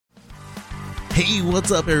Hey, what's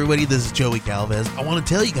up, everybody? This is Joey Galvez. I want to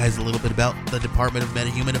tell you guys a little bit about the Department of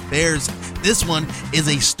Meta-Human Affairs. This one is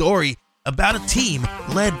a story about a team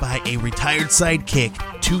led by a retired sidekick,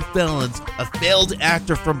 2 felons, a failed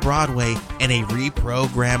actor from Broadway, and a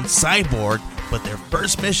reprogrammed cyborg. But their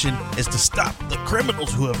first mission is to stop the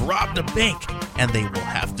criminals who have robbed a bank, and they will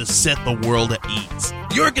have to set the world at ease.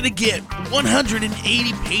 You're going to get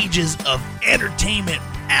 180 pages of entertainment,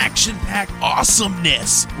 action-packed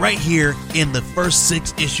awesomeness right here in the first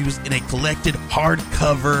 6 issues in a collected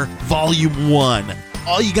hardcover volume 1.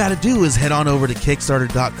 All you got to do is head on over to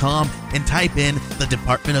Kickstarter.com and type in the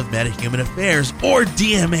Department of Meta-Human Affairs or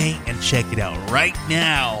DMA and check it out right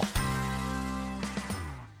now.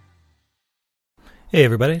 Hey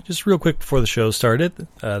everybody, just real quick before the show started,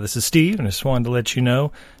 this is Steve, and I just wanted to let you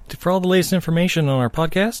know, for all the latest information on our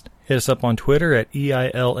podcast, hit us up on Twitter at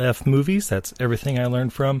EILF Movies, that's everything I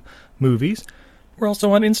learned from movies. We're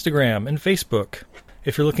also on Instagram and Facebook.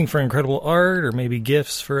 If you're looking for incredible art, or maybe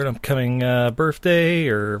gifts for an upcoming birthday,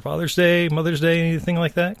 or Father's Day, Mother's Day, anything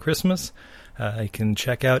like that, Christmas, you can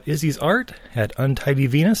check out Izzy's art at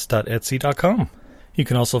untidyvenus.etsy.com. You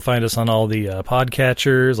can also find us on all the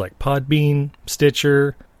podcatchers like Podbean,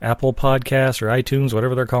 Stitcher, Apple Podcasts, or iTunes,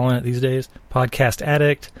 whatever they're calling it these days. Podcast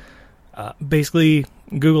Addict. Basically,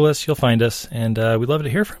 Google us, you'll find us, and we'd love to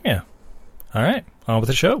hear from you. All right, on with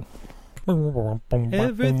the show.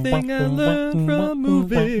 Everything I learned from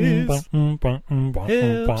movies helps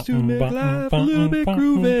to make life a little bit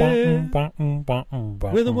groovy.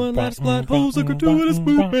 With a one-liner plot holes and gratuitous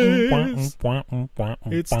movies,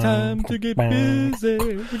 it's time to get busy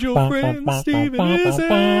with your friend Steve and Izzy.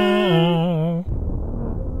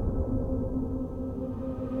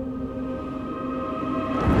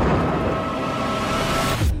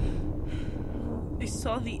 I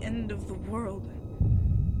saw the end of the world.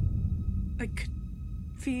 I could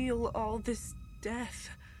feel all this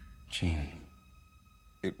death. Jean,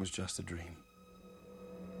 it was just a dream.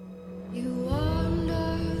 You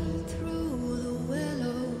wander through the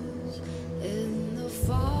willows in the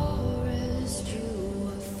forest you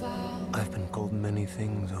have found. I've been called many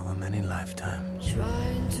things over many lifetimes.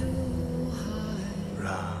 Trying to hide.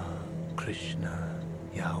 Ra, Krishna,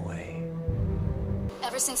 Yahweh.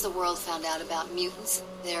 Ever since the world found out about mutants,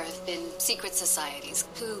 there have been secret societies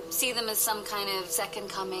who see them as some kind of second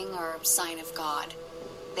coming or sign of God.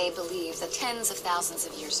 They believe that tens of thousands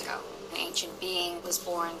of years ago, an ancient being was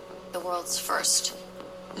born, the world's first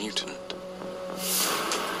mutant.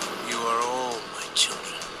 You are all my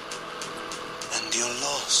children, and you're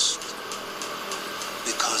lost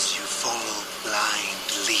because you follow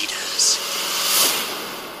blind leaders.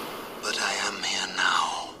 But I am here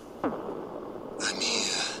now. I'm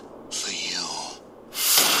here for you.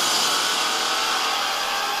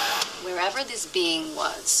 Wherever this being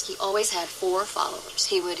was, he always had 4 followers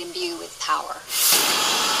he would imbue with power.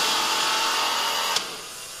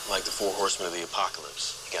 Like the 4 horsemen of the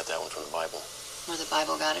apocalypse. You got that one from the Bible. Or the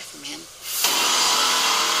Bible got it from him.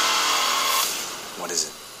 What is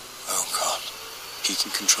it? Oh, God. He can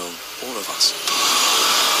control all of us.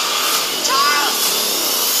 Charles!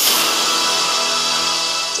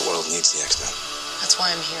 The world needs the X-Men. That's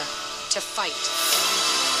why I'm here. To fight.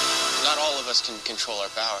 Not all of us can control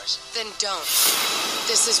our powers. Then don't.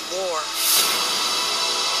 This is war.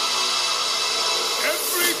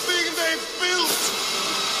 Everything they've built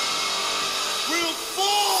will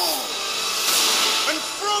fall. And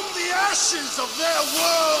from the ashes of their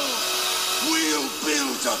world, we'll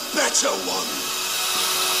build a better one.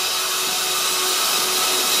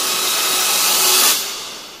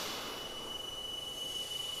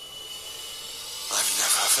 I've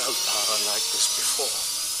never felt power like this before.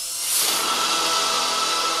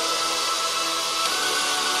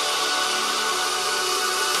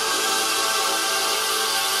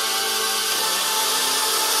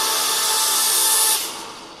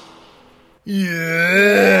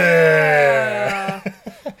 Yeah!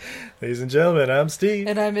 Ladies and gentlemen, I'm Steve.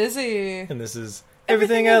 And I'm Izzy. And this is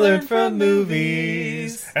Everything I Learned from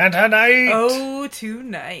Movies. And tonight... Oh,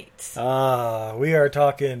 tonight. We are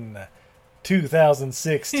talking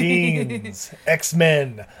 2016's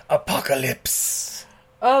X-Men Apocalypse.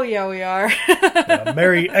 Oh, yeah, we are.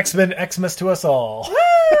 Merry X-Men Xmas to us all.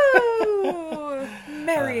 Woo!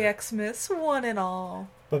 Merry Xmas, one and all.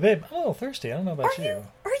 But babe, I'm a little thirsty. I don't know about you.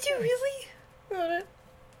 Are you really?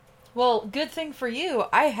 Well, good thing for you,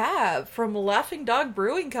 I have, from Laughing Dog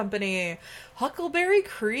Brewing Company, Huckleberry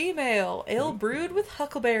Cream Ale brewed with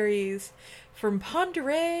huckleberries, from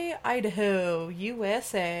Ponderay, Idaho,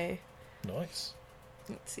 USA. Nice.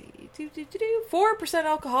 Let's see. 4%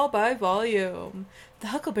 alcohol by volume. The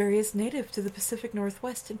huckleberry is native to the Pacific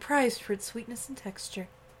Northwest and prized for its sweetness and texture.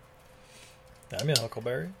 I'm a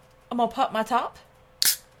huckleberry. I'm gonna pop my top.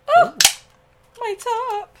 Oh! My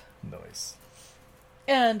top! Nice.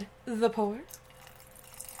 And the pour.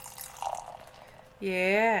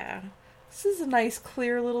 Yeah. This is a nice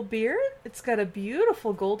clear little beer. It's got a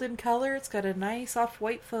beautiful golden color. It's got a nice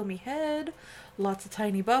off-white foamy head. Lots of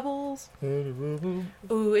tiny bubbles. Ooh,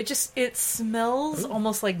 it smells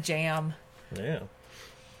almost like jam. Yeah.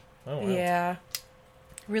 Oh, wow. Yeah.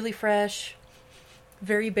 Really fresh.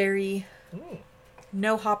 Very berry.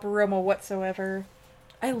 No hop aroma whatsoever.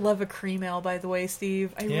 I love a cream ale, by the way,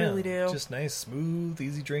 Steve. I really do. Just nice, smooth,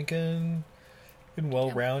 easy drinking, and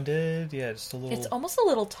well-rounded. Yeah, just a little... It's almost a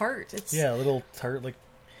little tart. a little tart, like...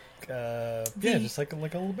 just like a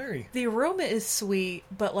little berry. The aroma is sweet,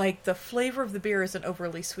 but like the flavor of the beer isn't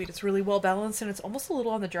overly sweet. It's really well balanced, and it's almost a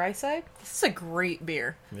little on the dry side. This is a great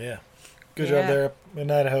beer. Yeah. Good job there up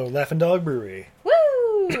in Idaho. Laughing Dog Brewery.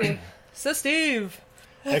 Woo! So, Steve...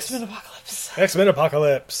 X-Men Apocalypse. X-Men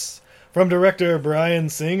Apocalypse. From director Bryan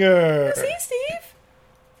Singer. See, Steve?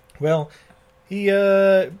 Well, he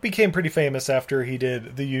became pretty famous after he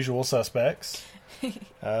did The Usual Suspects.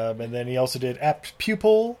 And then he also did Apt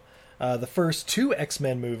Pupil, the first 2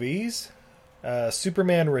 X-Men movies,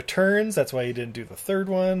 Superman Returns. That's why he didn't do the third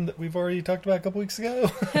one that we've already talked about a couple weeks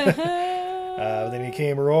ago. Then he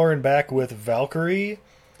came roaring back with Valkyrie,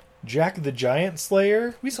 Jack the Giant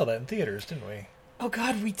Slayer. We saw that in theaters, didn't we? Oh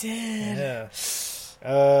God, we did. Yeah.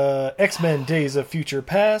 X-Men Days of Future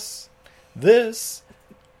Past, this,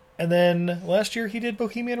 and then last year he did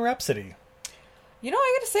Bohemian Rhapsody. You know,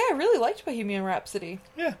 I gotta say, I really liked Bohemian Rhapsody.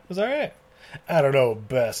 Yeah, it was alright. I don't know,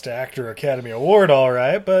 Best Actor Academy Award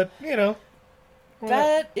alright, but, you know.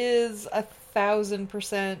 That is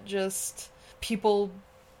 1,000% just people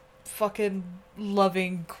fucking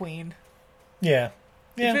loving Queen. Yeah.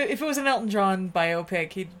 If it was an Elton John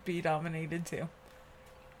biopic, he'd be nominated too.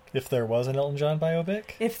 If there was an Elton John biopic?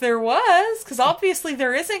 If there was, because obviously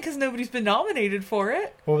there isn't, because nobody's been nominated for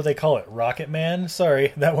it. What would they call it? Rocket Man?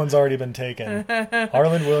 Sorry, that one's already been taken.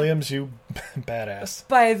 Harlan Williams, you badass.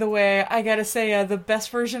 By the way, I gotta say, the best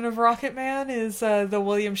version of Rocket Man is the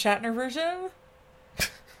William Shatner version.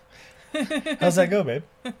 How's that go, babe?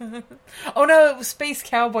 Oh no, it was Space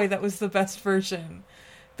Cowboy that was the best version.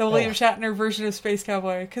 The William Shatner version of Space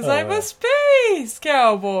Cowboy. Because I'm a space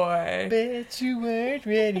cowboy. Bet you weren't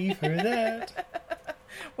ready for that.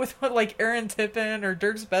 With what, like Aaron Tippin or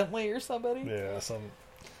Dierks Bentley or somebody? Yeah,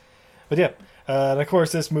 But yeah, and of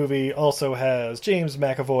course this movie also has James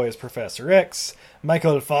McAvoy as Professor X,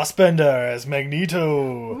 Michael Fassbender as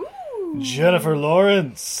Magneto, Jennifer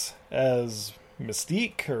Lawrence as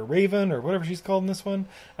Mystique or Raven or whatever she's called in this one,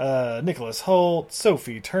 Nicholas Hoult,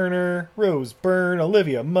 Sophie Turner, Rose Byrne,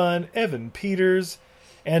 Olivia Munn, Evan Peters,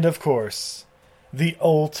 and of course the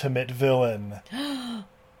ultimate villain,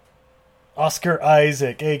 Oscar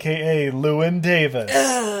Isaac, aka Llewyn Davis,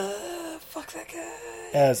 fuck that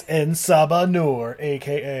guy, as En Sabah Nur,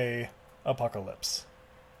 aka Apocalypse.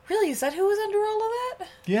 Really? Is that who was under all of that?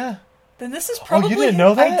 Yeah. Then this is probably... you didn't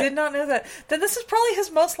know that? I did not know that. Then this is probably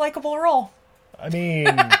his most likable role. I mean...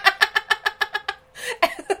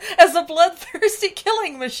 As a bloodthirsty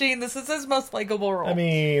killing machine, this is his most likable role. I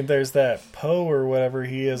mean, there's that Poe or whatever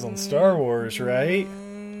he is on Star Wars, right?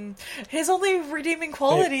 His only redeeming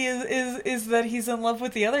quality is that he's in love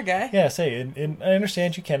with the other guy. Yeah, and I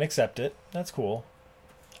understand you can't accept it. That's cool.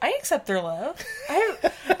 I accept their love.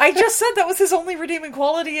 I just said that was his only redeeming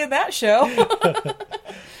quality in that show.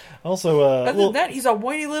 Also, other than that, he's a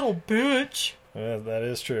whiny little bitch. That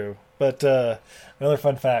is true. But another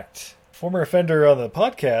fun fact. Former offender on the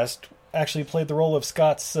podcast actually played the role of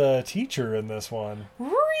Scott's teacher in this one.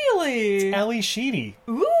 Really? It's Ali Sheedy.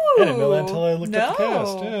 Ooh. I didn't know that until I looked up the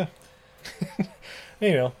cast. Yeah.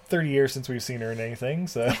 You know, 30 years since we've seen her in anything,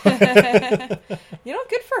 so... You know,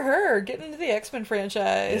 good for her, getting into the X-Men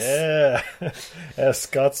franchise. Yeah. As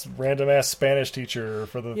Scott's random-ass Spanish teacher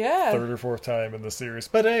for the third or fourth time in the series.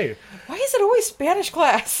 But hey... Why is it always Spanish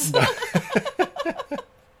class?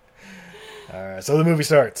 Alright, so the movie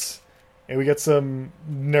starts. And we get some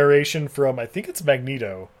narration from, I think it's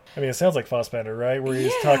Magneto. I mean, it sounds like Fassbender, right? Where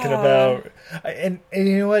he's talking about... And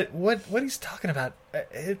you know what he's talking about?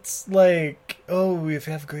 It's like, oh, if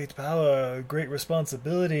you have great power, great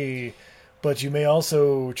responsibility, but you may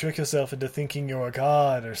also trick yourself into thinking you're a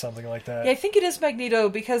god or something like that. Yeah, I think it is Magneto,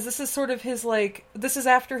 because this is sort of his, like... This is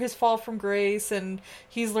after his fall from grace, and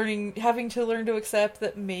he's having to learn to accept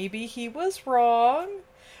that maybe he was wrong.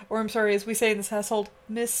 Or, I'm sorry, as we say in this household,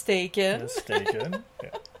 mistaken. Mistaken, yeah.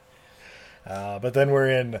 But then we're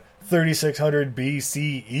in 3600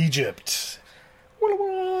 BC Egypt.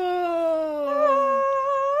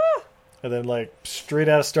 And then, like, straight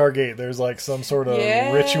out of Stargate, there's, like, some sort of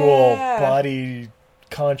ritual body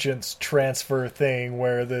conscience transfer thing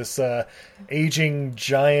where this aging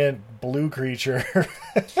giant blue creature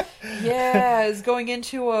is going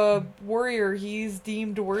into a warrior he's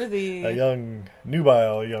deemed worthy. A young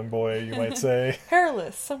nubile young boy, you might say.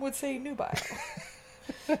 Hairless, some would say nubile.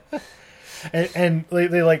 and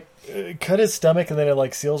they like cut his stomach and then it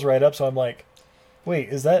like seals right up, so I'm like, wait,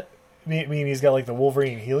 is that I mean he's got like the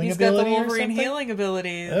Wolverine healing ability? He's got the Wolverine healing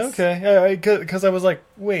abilities. Okay, because I was like,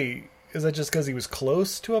 wait, is that just because he was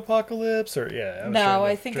close to Apocalypse, or No,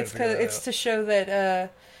 I think it's because it's to show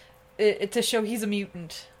that to show he's a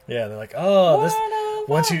mutant. Yeah, they're like, oh,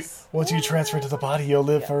 this once you transfer to the body, you'll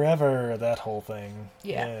live forever. That whole thing.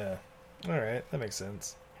 Yeah. All right, that makes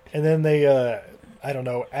sense. And then they, I don't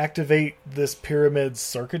know, activate this pyramid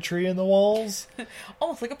circuitry in the walls.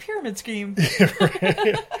 Almost like a pyramid scheme.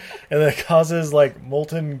 Right? And that causes like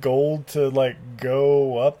molten gold to like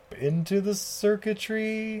go up into the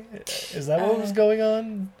circuitry. Is that what was going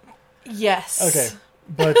on? Yes. Okay,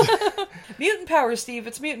 but mutant powers, Steve.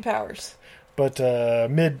 It's mutant powers. But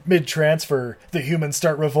mid transfer, the humans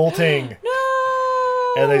start revolting.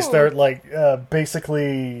 No. And they start like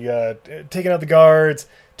basically taking out the guards,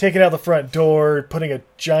 taking out the front door, putting a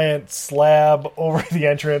giant slab over the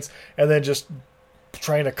entrance, and then just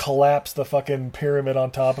trying to collapse the fucking pyramid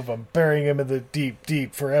on top of them, burying him in the deep,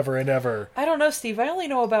 deep forever and ever. I don't know, Steve. I only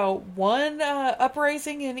know about one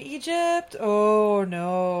uprising in Egypt. Oh,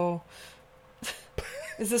 no.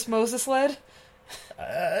 Is this Moses-led?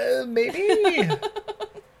 Maybe.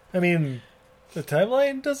 I mean, the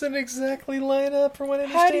timeline doesn't exactly line up from what I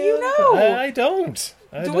understand. How do you know? I don't.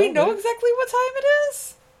 Do we know exactly what time it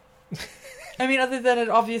is? I mean, other than it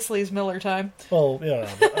obviously is Miller time. Well, yeah,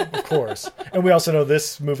 of course. And we also know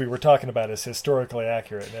this movie we're talking about is historically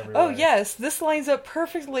accurate in every way. Oh, yes. This lines up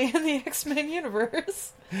perfectly in the X-Men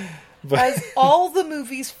universe. As all the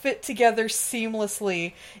movies fit together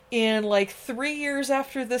seamlessly. In, like, 3 years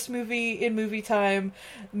after this movie, in movie time,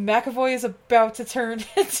 McAvoy is about to turn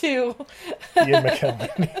into... Ian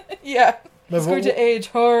McKellen. Yeah. He's going to age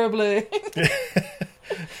horribly.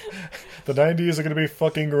 The 90s are going to be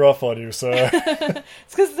fucking rough on you, sir. It's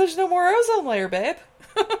because there's no more ozone layer, babe.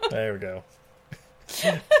 There we go.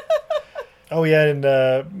 Oh, yeah, and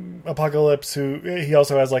Apocalypse, who he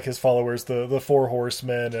also has, like, his followers, the Four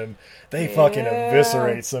Horsemen, and they fucking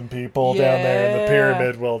eviscerate some people down there in the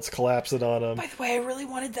pyramid while it's collapsing on them. By the way, I really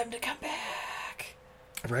wanted them to come back.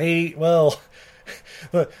 Right? Well...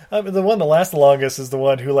 the one that lasts the longest is the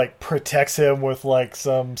one who like protects him with like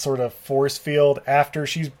some sort of force field after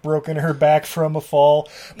she's broken her back from a fall.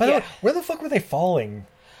 By the way, where the fuck were they falling?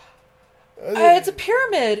 It's a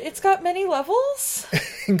pyramid. It's got many levels,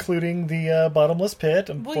 including the bottomless pit.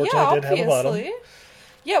 Unfortunately, it did have a bottom.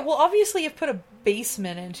 Yeah, well, obviously, you've put a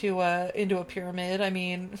basement into a pyramid. I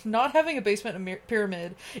mean, not having a basement in a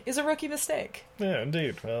pyramid is a rookie mistake. Yeah,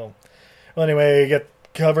 indeed. Well, anyway, you get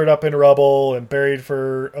covered up in rubble and buried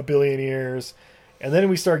for a billion years. And then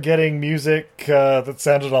we start getting music that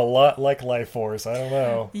sounded a lot like Life Force. I don't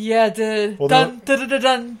know. Yeah, it did. Dun dun dun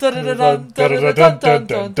dun dun dun dun dun dun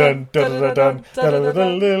dun dun.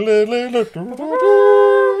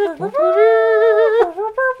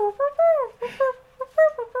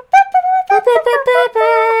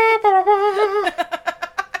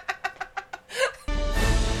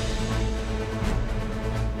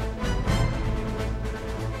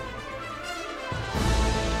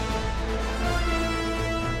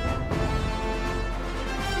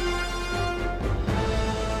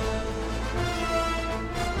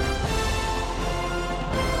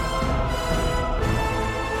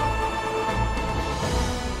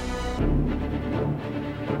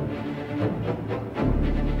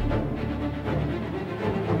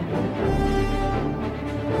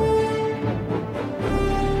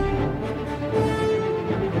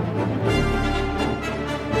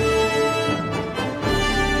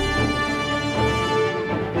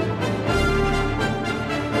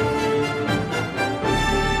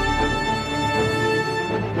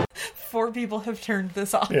 People have turned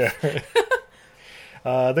this off. Yeah.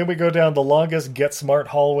 Then we go down the longest Get Smart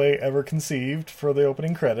hallway ever conceived for the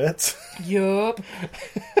opening credits. Yup.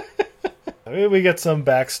 We get some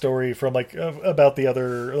backstory from like about the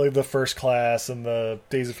other, like the First Class and the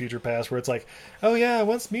Days of Future Past, where it's like, oh yeah,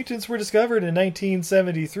 once mutants were discovered in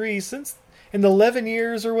 1973, since in the 11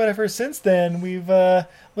 years or whatever since then, we've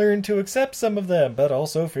learned to accept some of them, but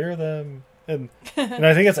also fear them. And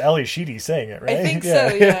I think it's Ali Sheedy saying it, right? I think so,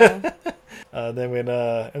 yeah. And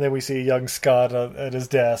then we see young Scott at his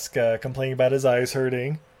desk complaining about his eyes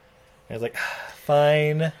hurting. And he's like,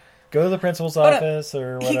 fine, go to the principal's office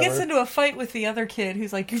or whatever. He gets into a fight with the other kid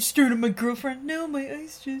who's like, you're staring at my girlfriend. No, my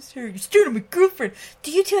eyes just hurt. You're staring at my girlfriend.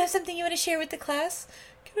 Do you two have something you want to share with the class?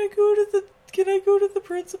 Can I go to the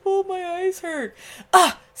principal? My eyes hurt.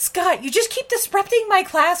 Scott, you just keep disrupting my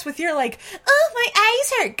class with your like, oh, my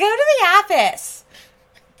eyes hurt. Go to the office.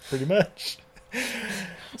 Pretty much.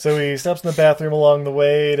 So he stops in the bathroom along the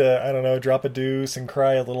way to, I don't know, drop a deuce and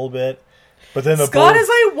cry a little bit. But then Scott is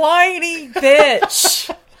a whiny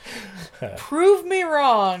bitch. Prove me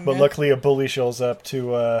wrong. But luckily a bully shows up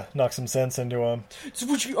to knock some sense into him. So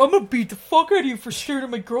I'm gonna beat the fuck out of you for staring at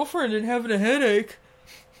my girlfriend and having a headache.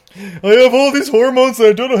 I have all these hormones and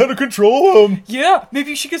I don't know how to control them. Yeah, maybe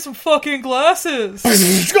you should get some fucking glasses. Oh,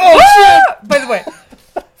 shit! By the way,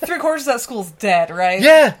 3/4 of that school's dead, right?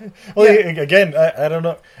 Yeah. Well, again, I don't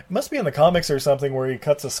know. It must be in the comics or something where he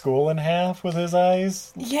cuts a school in half with his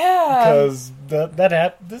eyes. Yeah. Because that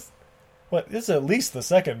happened. This is at least the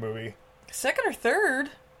second movie. Second or third?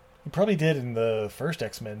 He probably did in the first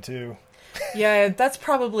X-Men too. Yeah, that's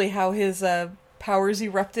probably how his powers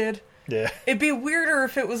erupted. Yeah. It'd be weirder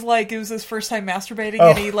if it was his first time masturbating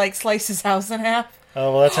and he like sliced his house in half.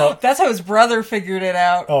 Oh, well, that's how his brother figured it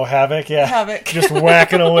out. Oh, Havoc, yeah. Havoc. Just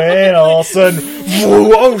whacking away, and all of a sudden,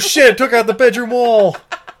 whoa, oh shit, took out the bedroom wall.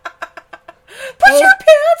 Put your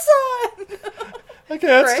pants on! I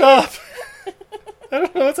can't stop. I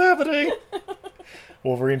don't know what's happening.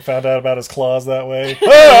 Wolverine found out about his claws that way.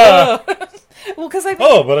 Ah! Well, because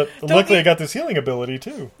but luckily I got this healing ability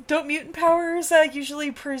too. Don't mutant powers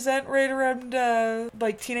usually present right around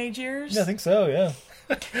like teenage years? Yeah, I think so. Yeah.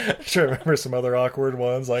 I'm sure I remember some other awkward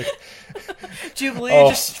ones like Jubilee,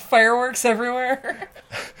 just fireworks everywhere.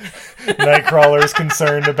 Nightcrawler's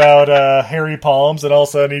concerned about hairy palms, and all of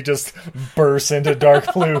a sudden he just bursts into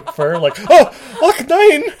dark blue fur, like, oh, look,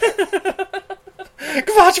 9!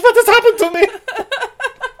 Watch what has happened to me!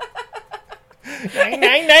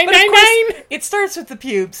 9! It starts with the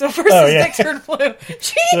pubes, so first his dick turned blue.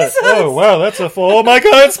 Jesus! Oh, wow, that's oh my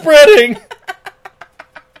god, it's spreading!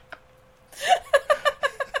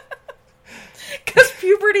 Because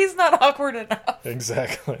puberty's not awkward enough.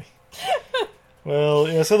 Exactly. Well,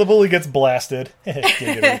 yeah, so the bully gets blasted.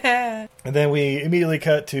 And then we immediately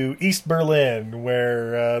cut to East Berlin,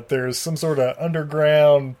 where there's some sort of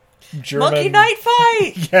underground German... Monkey Knight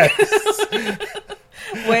fight! Yes.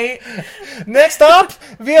 Wait. Next up,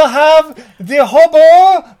 we'll have the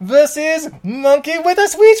hobo versus monkey with a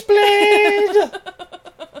switchblade!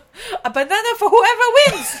 A banana for whoever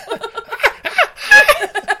wins!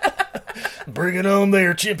 Bring it on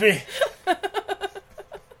there, Chippy.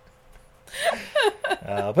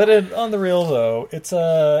 But on the real, though, it's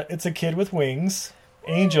a kid with wings.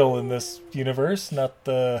 Angel in this universe, not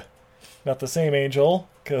the same Angel,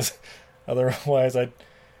 because otherwise I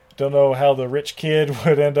don't know how the rich kid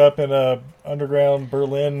would end up in a underground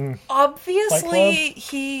Berlin. Obviously,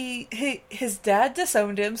 his dad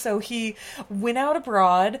disowned him, so he went out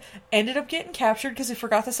abroad, ended up getting captured because he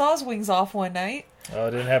forgot to saw his wings off one night.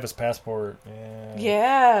 Oh, didn't have his passport.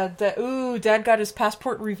 Yeah. Dad got his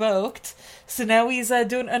passport revoked, so now he's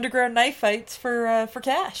doing underground knife fights for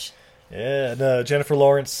cash. Yeah, and Jennifer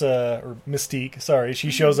Lawrence, or Mystique, sorry,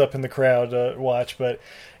 she shows up in the crowd to watch, but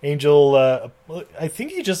Angel, I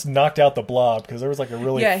think he just knocked out the Blob, because there was like a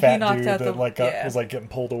really fat dude that was like getting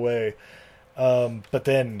pulled away. But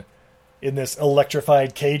then, in this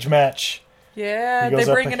electrified cage match... Yeah, they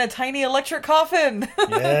bring in a tiny electric coffin.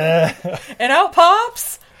 Yeah. And out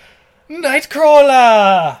pops...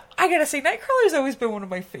 Nightcrawler! I gotta say, Nightcrawler's always been one of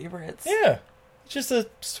my favorites. Yeah. Just a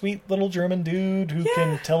sweet little German dude who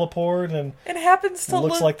can teleport and happens to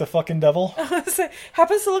looks like the fucking devil.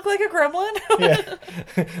 Happens to look like a gremlin. Yeah.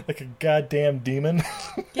 Like a goddamn demon.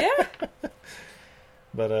 Yeah.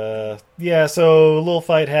 But, so a little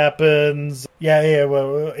fight happens. Yeah,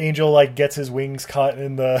 well, Angel, like, gets his wings caught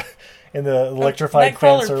in the electrified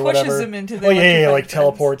fence or whatever. Pushes him into the electrified fence.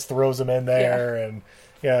 Teleports, throws him in there, and...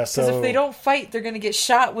 Yeah, so... Because if they don't fight, they're going to get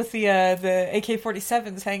shot with the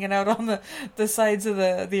AK-47s hanging out on the sides of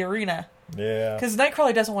the arena. Yeah. Because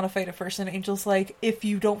Nightcrawler doesn't want to fight at first, and Angel's like, if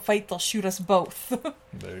you don't fight, they'll shoot us both.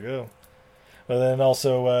 There you go. But then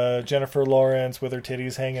also Jennifer Lawrence with her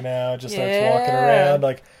titties hanging out, just starts walking around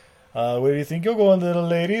like, where do you think you're going, little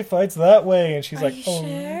lady? Fights that way. And she's Are you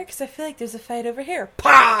sure? Because I feel like there's a fight over here.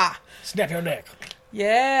 Pah! Snap your neck.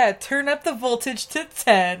 Yeah, turn up the voltage to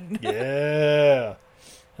 10. Yeah.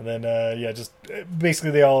 And then, just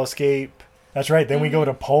basically they all escape. That's right. Then we go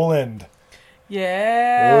to Poland.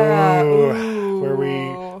 Yeah. Ooh. Where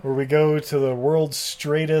Where we go to the world's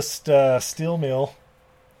straightest steel mill.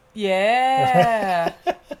 Yeah.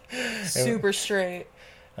 Super straight.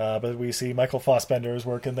 But we see Michael Fassbender is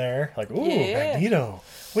working there. Like, ooh, Yeah. Magneto.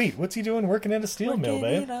 Wait, what's he doing working at a steel mill,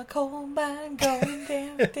 babe? In a coal mine, going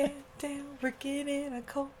down, down, down, working in a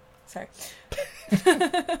coal... Sorry.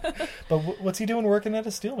 But what's he doing working at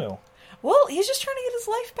a steel mill? Well, he's just trying to get his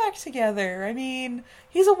life back together. I mean,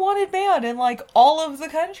 he's a wanted man in, like, all of the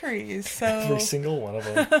countries, so... Every single one of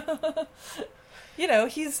them. You know,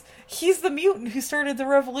 he's the mutant who started the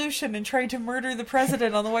revolution and tried to murder the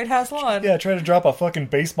president on the White House lawn. Yeah, try to drop a fucking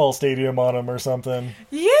baseball stadium on him or something.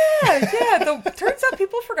 Yeah. Turns out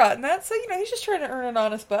people have forgotten that, so, you know, he's just trying to earn an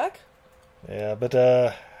honest buck. Yeah, but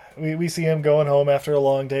we see him going home after a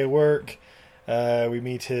long day of work. We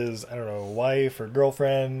meet his, I don't know, wife or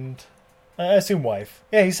girlfriend. I assume wife.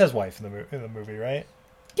 Yeah, he says wife in the movie, right?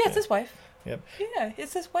 Yeah, it's his wife. Yep. Yeah,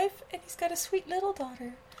 it's his wife, and he's got a sweet little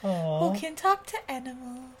daughter. Aww. Who can talk to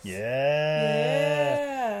animals.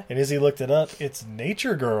 Yeah. And as he looked it up, it's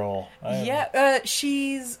Nature Girl.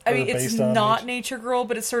 She's based on not Nature Girl,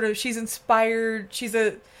 but it's sort of, she's inspired, she's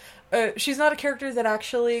not a character that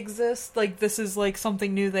actually exists. Like, this is, like,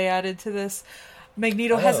 something new they added to this.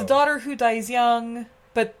 Magneto has a daughter who dies young,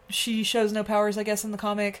 but she shows no powers, I guess, in the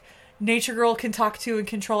comic. Nature Girl can talk to and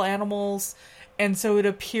control animals, and so it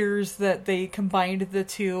appears that they combined the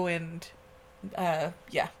two, and, yeah.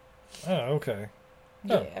 Oh, okay.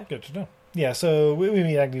 Yeah. Oh, good to know. Yeah, so we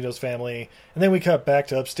meet Magneto's family, and then we cut back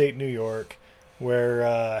to upstate New York,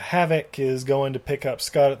 where Havoc is going to pick up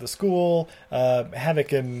Scott at the school.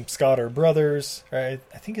 Havoc and Scott are brothers. Right?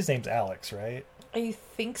 I think his name's Alex, right? I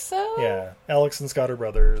think so? Yeah, Alex and Scott are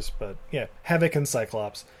brothers, but yeah, Havoc and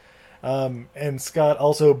Cyclops. And Scott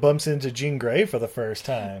also bumps into Jean Grey for the first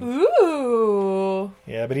time. Ooh.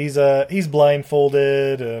 Yeah, but he's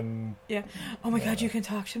blindfolded and... Yeah. Oh my god, you can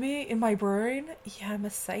talk to me in my brain? Yeah, I'm a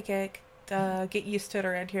psychic. Get used to it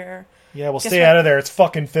around here. Yeah, well, stay out of there. It's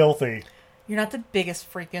fucking filthy. You're not the biggest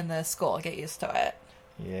freak in the school. Get used to it.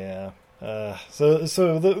 Yeah. So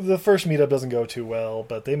the first meetup doesn't go too well,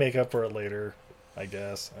 but they make up for it later, I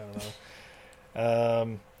guess. I don't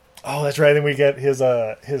know. Oh, that's right. Then we get his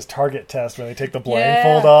target test when they take the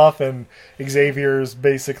blindfold off, and Xavier's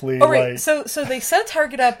basically like... So they set a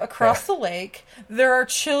target up across the lake. There are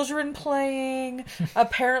children playing.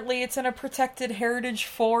 Apparently, it's in a protected heritage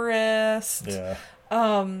forest. Yeah.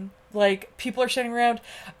 Like, people are standing around.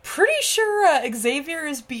 Pretty sure Xavier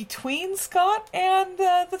is between Scott and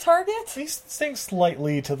the target. He's staying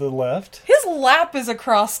slightly to the left. His lap is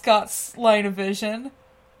across Scott's line of vision.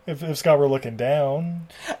 If Scott were looking down.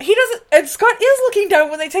 He doesn't... And Scott is looking down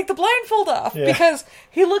when they take the blindfold off. Yeah. Because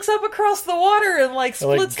he looks up across the water and, like,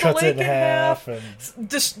 splits the lake in half. And...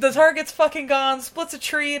 The target's fucking gone. Splits a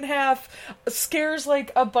tree in half. Scares,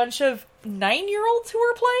 like, a bunch of 9-year-olds who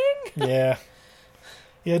are playing. Yeah.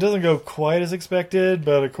 Yeah, it doesn't go quite as expected,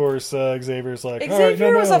 but of course Xavier's like...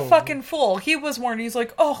 Xavier was a fucking fool. He was warned. He's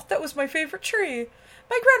like, oh, that was my favorite tree.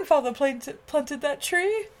 My grandfather planted that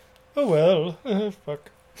tree. Oh, well.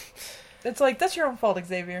 Fuck. It's like, that's your own fault,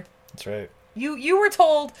 Xavier. That's right. You were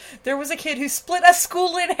told there was a kid who split a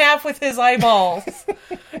school in half with his eyeballs.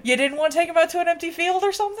 You didn't want to take him out to an empty field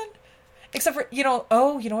or something? Except for, you know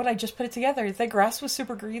what? I just put it together. The grass was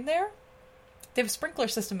super green there. They have a sprinkler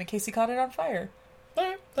system in case he caught it on fire.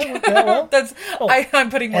 That worked out well. I'm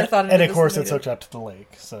putting more thought into this. And of course it's hooked up to the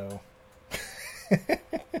lake, so...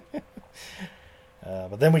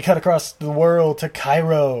 but then we cut across the world to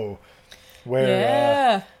Cairo,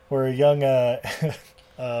 where a young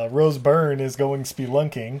Rose Byrne is going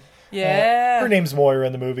spelunking. Yeah. Her name's Moira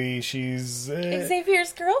in the movie. She's...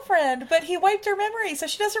 Xavier's girlfriend, but he wiped her memory, so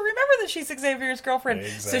she doesn't remember that she's Xavier's girlfriend.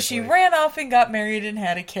 Exactly. So she ran off and got married and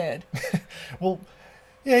had a kid. Well,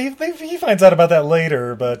 yeah, he finds out about that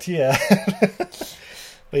later, but yeah.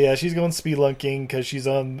 But yeah, she's going spelunking because she's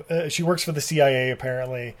on... she works for the CIA,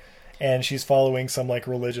 apparently, and she's following some, like,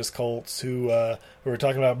 religious cults who are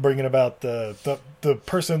talking about bringing about the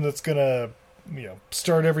person that's gonna,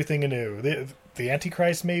 start everything anew. The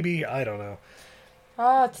Antichrist, maybe? I don't know.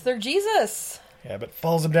 Oh, it's their Jesus. Yeah, but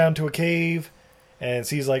follows him down to a cave and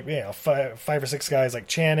sees, like, five or six guys, like,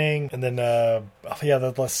 chanting. And then, the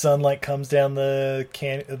sunlight comes down the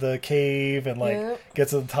cave and, like,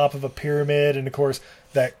 gets to the top of a pyramid. And, of course,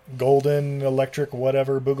 that golden electric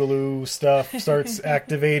whatever boogaloo stuff starts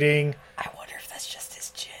activating. I wonder if that's just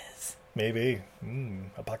his jizz. Maybe.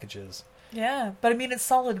 A pocket jizz. Yeah, but I mean, it's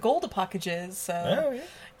solid gold a pocket jizz, so... Oh,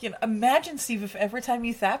 imagine, Steve, if every time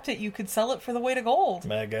you thapped it, you could sell it for the weight of gold.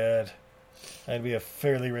 My God. I'd be a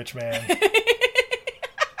fairly rich man.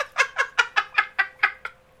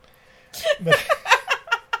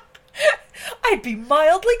 I'd be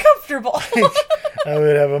mildly comfortable. I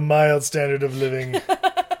would have a mild standard of living.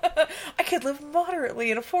 I could live moderately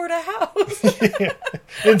and afford a house.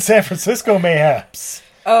 In San Francisco, mayhaps.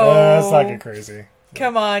 Oh. Let's not get crazy.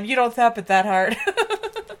 Come on, you don't thap it that hard.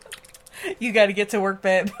 You gotta get to work,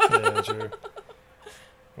 babe. Yeah, true.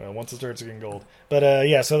 Well, once it starts getting gold. But,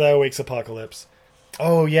 yeah, so that wakes Apocalypse.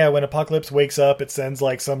 Oh, yeah, when Apocalypse wakes up, it sends,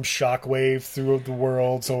 like, some shockwave through the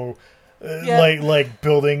world, so... like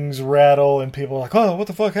buildings rattle and people are like, oh, what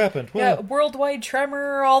the fuck happened? What? Yeah, worldwide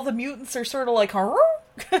tremor. All the mutants are sort of like,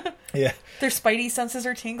 yeah, their spidey senses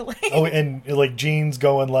are tingling. Oh, and like Jean's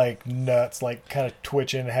going like nuts, like kind of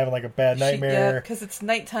twitching, having like a bad nightmare. Yeah, because it's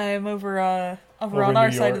nighttime over on New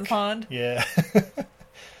our side York. of the pond. Yeah.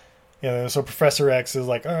 Yeah, so Professor X is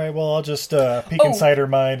like, all right, well, I'll just peek inside her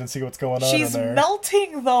mind and see what's going on in She's there.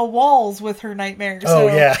 melting the walls with her nightmares. Oh,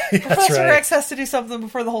 so yeah. Professor right. X has to do something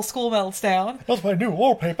before the whole school melts down. That's my new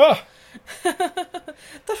wallpaper.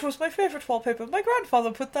 That was my favorite wallpaper. My grandfather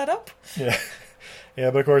put that up. Yeah. Yeah,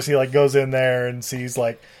 but of course he like goes in there and sees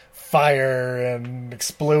like fire and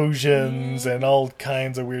explosions and all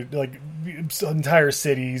kinds of weird, like entire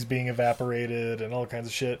cities being evaporated and all kinds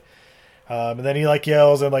of shit. And then he like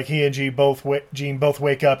yells and like he and Jean both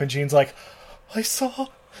wake up and Jean's like, I saw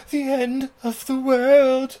the end of the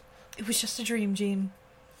world. It was just a dream, Jean.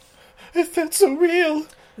 It felt so real.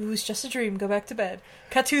 It was just a dream. Go back to bed.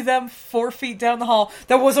 Cut to them 4 feet down the hall.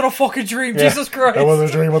 That wasn't a fucking dream. Yeah, Jesus Christ. That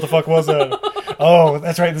wasn't a dream. What the fuck was that? Oh,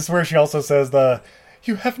 that's right. This is where she also says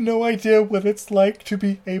you have no idea what it's like to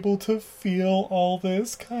be able to feel all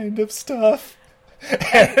this kind of stuff.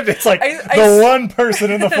 And it's like the one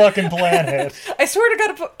person in the fucking planet. I swear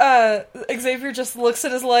to God, Xavier just looks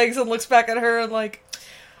at his legs and looks back at her and like,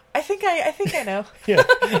 I think I know. Yeah.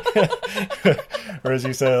 Or as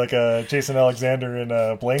you say, like Jason Alexander in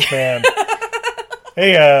Blank Man.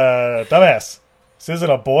 Hey, dumbass. This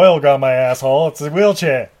isn't a boil got my asshole. It's a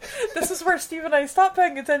wheelchair. This is where Steve and I stopped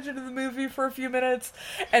paying attention to the movie for a few minutes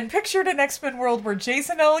and pictured an X-Men world where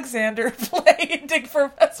Jason Alexander played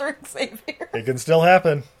Professor Xavier. It can still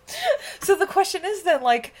happen. So the question is then,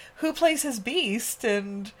 like, who plays his Beast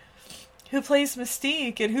and who plays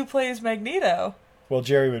Mystique and who plays Magneto? Well,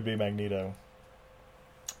 Jerry would be Magneto.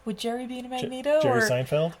 Would Jerry be Magneto? Jerry or...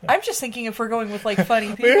 Seinfeld? I'm just thinking if we're going with, like, funny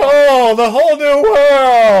people. Behold, the whole new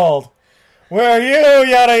world! Where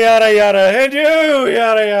you, yada, yada, yada, and you,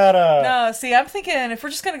 yada, yada. No, see, I'm thinking if we're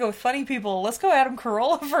just going to go with funny people, let's go Adam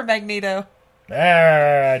Carolla for Magneto.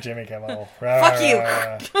 Jimmy Kimmel. Fuck you.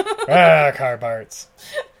 Car parts.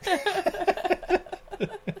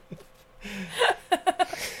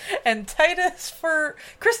 And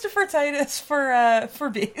Christopher Titus for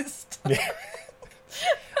Beast. Yeah.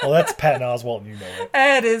 Well, that's Patton Oswalt, and you know it.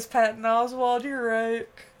 It is Patton Oswalt, you're right.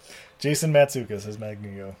 Jason Matsukas as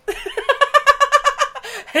Magneto.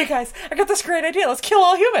 Hey guys, I got this great idea. Let's kill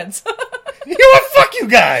all humans. You know what? Fuck you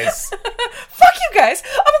guys. Fuck you guys.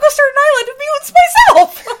 I'm gonna go start an island of mutants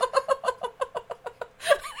myself.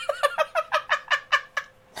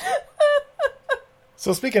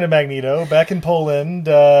 So speaking of Magneto, back in Poland,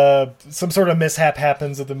 some sort of mishap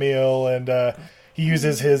happens at the meal, and he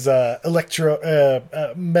uses his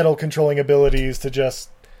metal controlling abilities to just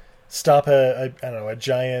stop a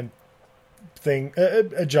giant thing,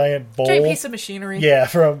 a giant bowl. Giant piece of machinery. Yeah,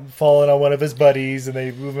 from falling on one of his buddies, and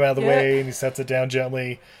they move him out of the way, and he sets it down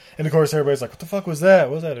gently. And of course, everybody's like, "What the fuck was that?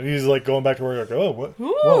 What was that?" And he's like going back to work, like, "Oh,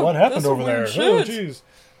 what happened over there? Oh, jeez."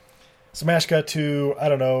 Smash cut to, I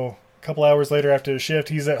don't know, a couple hours later after his shift.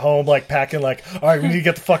 He's at home, like packing, like, "All right, we need to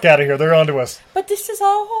get the fuck out of here. They're onto us." But this is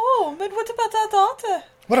our home. And what about our daughter?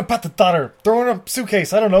 What about the daughter? Throw her in a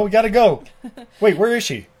suitcase. I don't know. We gotta go. Wait, where is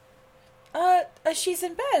she? She's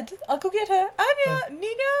in bed. I'll go get her. Anya,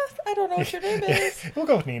 Nina. I don't know what your name is. We'll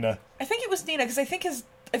go with Nina. I think it was Nina because I think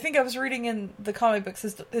I was reading in the comic books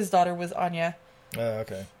his daughter was Anya.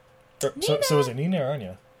 Okay. So is it Nina or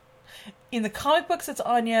Anya? In the comic books, it's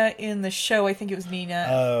Anya. In the show, I think it was Nina,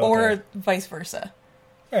 okay. or vice versa.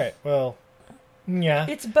 All right. Well, yeah.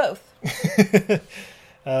 It's both. They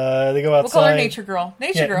go outside. We'll call her Nature Girl.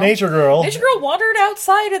 Nature Girl. Nature Girl. Nature Girl wandered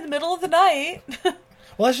outside in the middle of the night.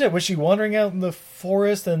 Well, that's it. Was she wandering out in the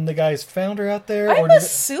forest and the guys found her out there? I'm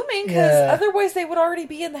assuming, because otherwise they would already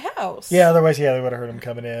be in the house. Yeah, otherwise, they would have heard him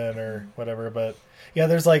coming in or whatever. But, yeah,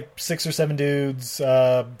 there's like 6 or 7 dudes,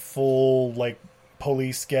 full, like,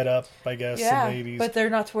 police get up, I guess, in the 80s. But they're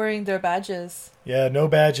not wearing their badges. Yeah, no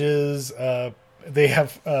badges. They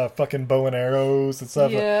have fucking bow and arrows and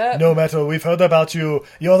stuff. Yeah. No metal. We've heard about you.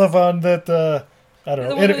 You're the one that, I don't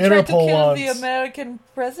know, Interpol tried to kill wants. the American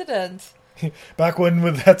president. Back when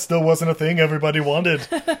that still wasn't a thing everybody wanted.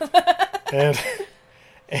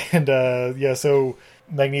 And, so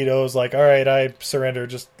Magneto's like, all right, I surrender.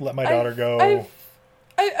 Just let my daughter go.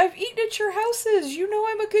 I've eaten at your houses. You know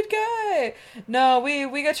I'm a good guy. No, we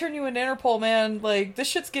got to turn you into Interpol, man. Like, this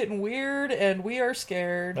shit's getting weird, and we are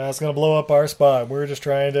scared. It's going to blow up our spot. We're just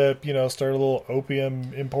trying to, start a little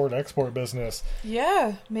opium import-export business.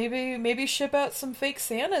 Yeah, maybe ship out some fake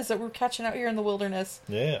Santas that we're catching out here in the wilderness.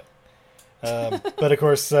 Yeah. But, of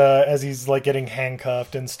course, as he's, like, getting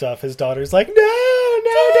handcuffed and stuff, his daughter's like, no,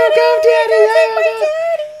 don't go, Daddy!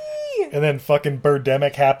 And then fucking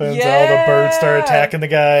Birdemic happens, and all the birds start attacking the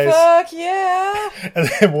guys. Fuck yeah! And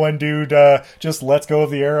then one dude just lets go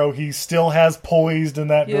of the arrow. He still has poised in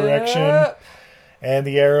that direction. And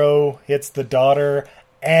the arrow hits the daughter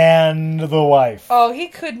and the wife. Oh, he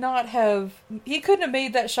couldn't have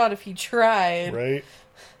made that shot if he tried. Right?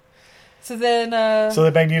 So then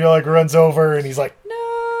Magneto, like, runs over, and he's like,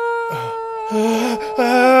 no!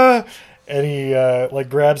 And he,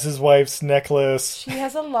 grabs his wife's necklace. She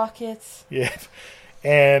has a locket. Yeah.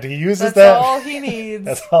 And he uses that. That's all he needs.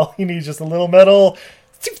 That's all he needs, just a little metal.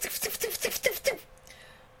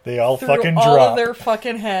 They all fucking all drop. Of their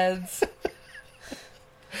fucking heads.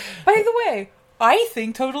 By the way, I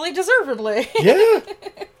think totally deservedly. Yeah.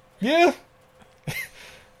 Yeah.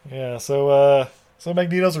 Yeah, so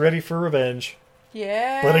Magneto's ready for revenge.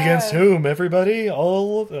 Yeah. But against whom, everybody?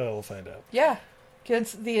 We'll find out. Yeah.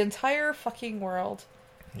 Against the entire fucking world.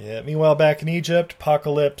 Yeah. Meanwhile, back in Egypt,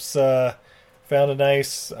 Apocalypse found a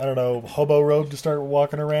nice, hobo road to start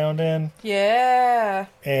walking around in. Yeah.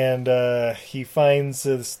 And he finds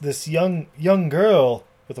this young girl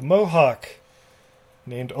with a mohawk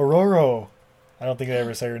named Ororo. I don't think I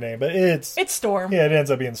ever say her name, but it's Storm. Yeah, it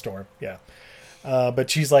ends up being Storm. Yeah.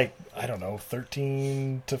 But she's like,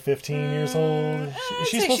 13 to 15 years old.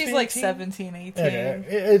 She's like 17, 18.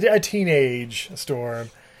 Okay. A teenage Storm.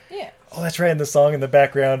 Yeah. Oh, that's right. In the song in the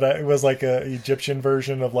background, it was like a Egyptian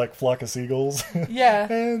version of like Flock of Seagulls.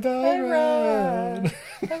 Yeah. And I run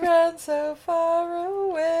so far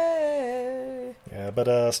away. Yeah,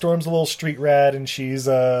 but Storm's a little street rat, and she's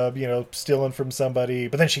stealing from somebody.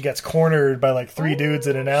 But then she gets cornered by like three dudes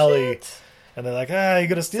in an alley. Shit. And they're like, you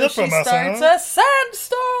gotta steal from us, huh? She starts a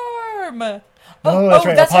sandstorm! That's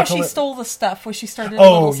right. That's how she stole the stuff, when she started a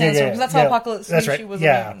little sandstorm. Because that's how Apocalypse knew she was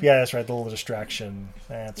alone. Yeah, that's right, the little distraction.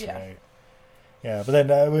 That's right. Yeah, but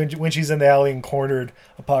then when she's in the alley and cornered,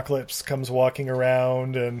 Apocalypse comes walking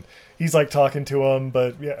around, and he's like talking to him,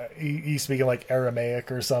 but he's speaking like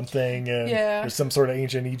Aramaic or something, and there's some sort of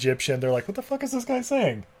ancient Egyptian. They're like, what the fuck is this guy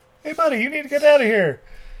saying? Hey, buddy, you need to get out of here.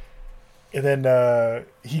 And then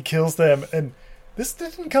he kills them, and this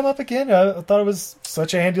didn't come up again. I thought it was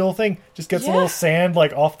such a handy little thing. Just gets a little sand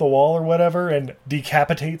like off the wall or whatever, and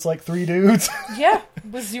decapitates like three dudes. Yeah,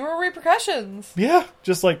 with zero repercussions. Yeah,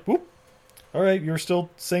 just like, whoop. All right, you're still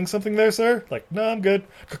saying something there, sir? Like, no, I'm good.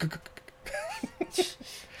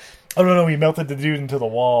 Oh, no, he melted the dude into the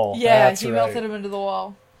wall. Yeah, melted him into the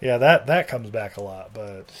wall. Yeah, that comes back a lot,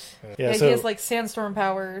 but... Yeah, he has like sandstorm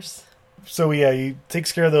powers. So, he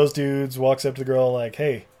takes care of those dudes, walks up to the girl like,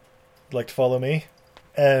 hey, you'd like to follow me?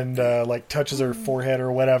 And, touches her forehead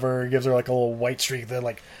or whatever, gives her, like, a little white streak that,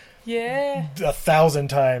 like, 1,000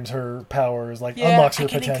 times her powers, like, unlocks her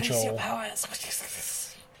potential. Increase your powers.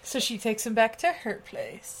 So she takes him back to her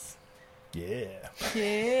place. Yeah.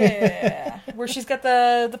 Where she's got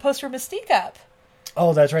the poster of Mystique up.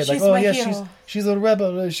 Oh, that's right. She's a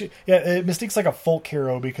rebel. Mystique's like a folk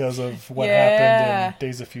hero because of what happened in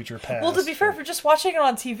Days of Future Past. Well, to be fair, for just watching it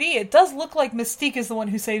on TV, it does look like Mystique is the one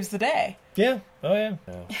who saves the day. Yeah. Oh, yeah.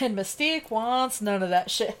 And Mystique wants none of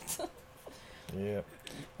that shit. Yeah.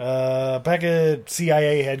 Back at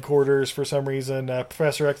CIA headquarters, for some reason,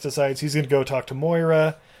 Professor X decides he's going to go talk to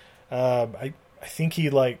Moira. I think he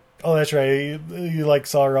oh, that's right. He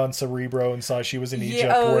saw her on Cerebro and saw she was in Egypt.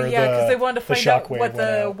 Because they wanted to find out what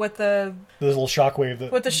the little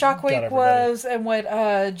shockwave was and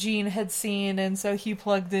what Jean had seen, and so he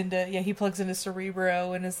plugs into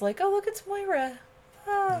Cerebro and is like, "Oh, look, it's Moira.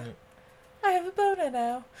 I have a boner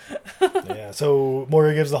now." Yeah. So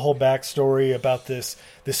Moira gives the whole backstory about this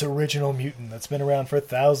original mutant that's been around for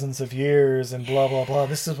thousands of years and blah blah blah.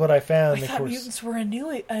 This is what I found. I thought mutants were a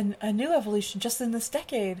new evolution just in this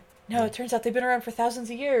decade. No, it turns out they've been around for thousands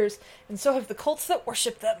of years, and so have the cults that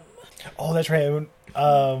worship them. Oh, that's right.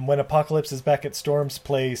 When Apocalypse is back at Storm's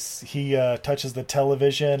place, he touches the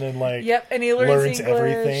television and and he learns English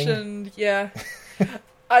everything. And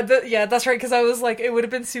that's right. Because I was like, it would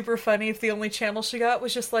have been super funny if the only channel she got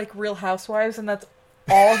was just like Real Housewives, and that's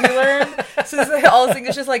all he learned. So all his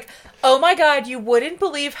English is like, "Oh my god, you wouldn't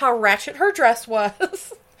believe how ratchet her dress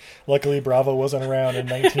was." Luckily, Bravo wasn't around in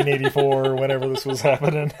 1984 or whenever this was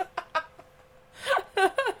happening.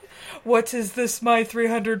 What is this, my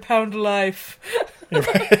 300-pound life? You're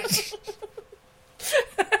right.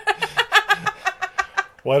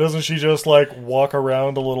 Why doesn't she just, like, walk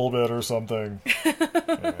around a little bit or something?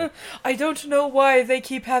 Yeah. I don't know why they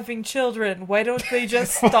keep having children. Why don't they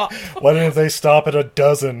just stop? Why don't they stop at a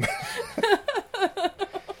dozen?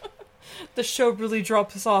 The show really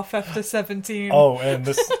drops off after 17. Oh, and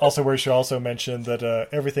this also where she also mentioned that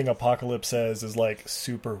everything Apocalypse says is, like,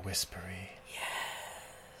 super whispery.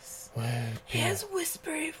 He has a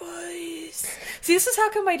whispery voice. See, this is how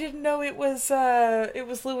come I didn't know it was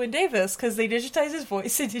Llewyn Davis, because they digitize his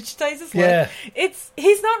voice, they digitize his lip.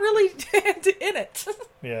 He's not really in it.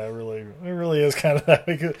 Yeah, it really is kind of that.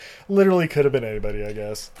 It literally could have been anybody, I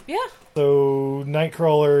guess. Yeah. So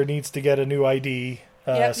Nightcrawler needs to get a new ID,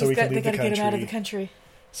 so he can leave the country. They gotta get him out of the country.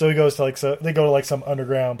 So he goes to they go to some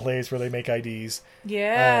underground place where they make IDs.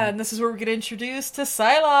 Yeah, and this is where we get introduced to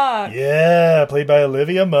Psylocke. Yeah, played by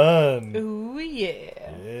Olivia Munn. Ooh, yeah.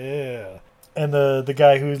 Yeah. And the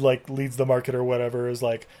guy who like leads the market or whatever is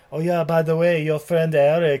like, oh yeah, by the way, your friend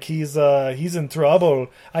Eric, he's in trouble.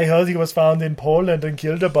 I heard he was found in Poland and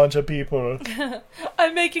killed a bunch of people.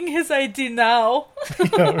 I'm making his ID now.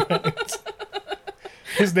 Yeah, right.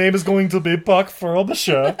 His name is going to be Buck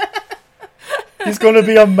Frobisher. He's going to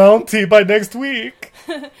be a Mountie by next week.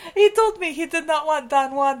 He told me he did not want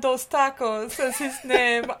Don Juan Dos Tacos as his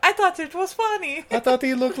name. I thought it was funny. I thought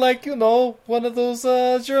he looked like, one of those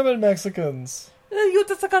German Mexicans. You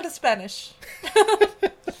just got Spanish.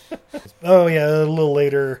 Oh, yeah, a little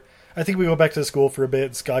later. I think we go back to school for a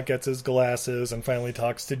bit. Scott gets his glasses and finally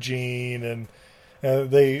talks to Jean. And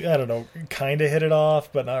they, I don't know, kind of hit it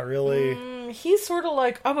off, but not really. He's sort of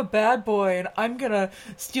like, I'm a bad boy, and I'm gonna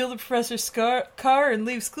steal the professor's car and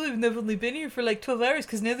leave school, even though I've only been here for like 12 hours,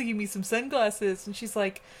 because now they give me some sunglasses. And she's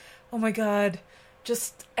like, oh my god,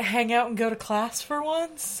 just hang out and go to class for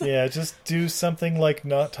once? Yeah, just do something like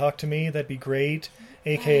not talk to me, that'd be great.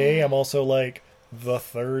 AKA, I'm also like the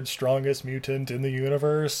third strongest mutant in the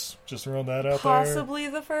universe. Just throwing that out there. Possibly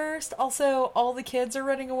the first. Also, all the kids are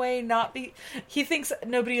running away. He thinks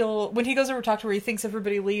nobody will. When he goes over to talk to her, he thinks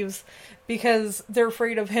everybody leaves because they're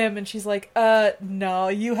afraid of him. And she's like, no,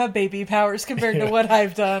 you have baby powers compared to what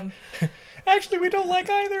I've done. Actually, we don't like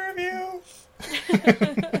either of you. We don't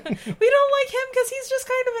like him because he's just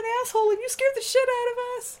kind of an asshole and you scared the shit out of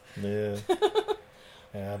us. Yeah.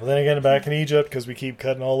 Yeah, but then again, back in Egypt, because we keep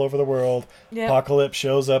cutting all over the world, yep. Apocalypse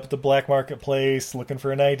shows up at the black marketplace looking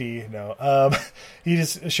for an ID. No, he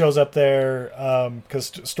just shows up there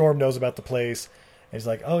because Storm knows about the place. And he's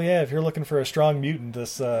like, oh yeah, if you're looking for a strong mutant,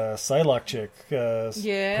 this Psylocke chick is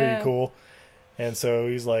pretty cool. And so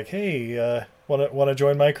he's like, hey, want to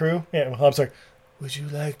join my crew? Yeah, I'm sorry. Would you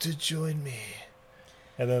like to join me?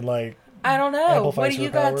 And then like, I don't know. What do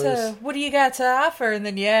you got to offer? And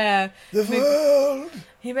then the world.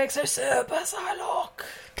 He makes her Super Psylocke.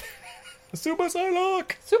 Super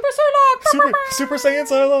Psylocke. Super Psylocke. Super Saiyan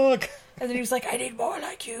Psylocke. And then he was like, I need more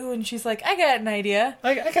like you. And she's like, I got an idea.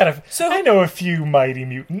 I know a few mighty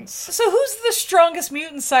mutants. So who's the strongest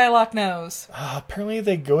mutant Psylocke knows? Apparently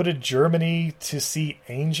they go to Germany to see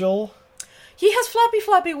Angel. He has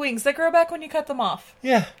floppy wings that grow back when you cut them off.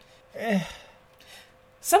 Yeah.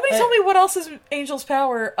 Somebody tell me what else is Angel's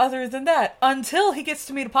power other than that, until he gets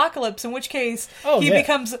to meet Apocalypse, in which case he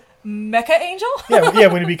becomes Mecha Angel? yeah,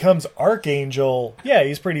 when he becomes Archangel,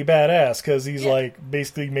 he's pretty badass, because he's like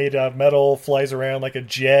basically made out of metal, flies around like a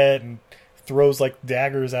jet, and throws like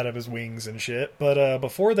daggers out of his wings and shit. But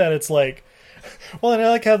before that, it's like, well, and I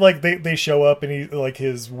like how like they show up and he like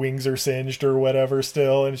his wings are singed or whatever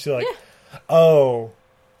still, and she's like, oh,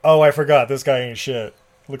 I forgot, this guy ain't shit.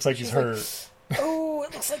 Looks like he's hurt. Oh,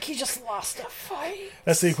 it looks like he just lost a fight.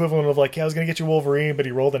 That's the equivalent of like, I was going to get you Wolverine, but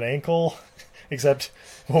he rolled an ankle. Except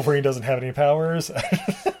Wolverine doesn't have any powers.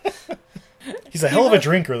 He's a hell of a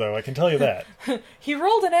drinker, though, I can tell you that. He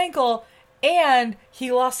rolled an ankle, and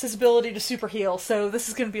he lost his ability to super heal, so this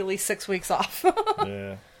is going to be at least 6 weeks off.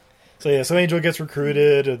 Yeah. So Angel gets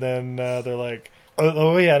recruited, and then they're like,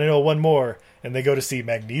 oh yeah, I know one more. And they go to see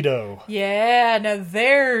Magneto. Yeah, now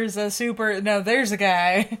there's a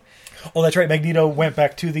guy. Oh, that's right. Magneto went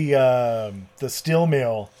back to the steel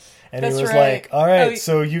mill, and he was like, all right,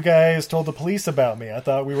 so you guys told the police about me. I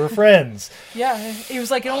thought we were friends. Yeah, he was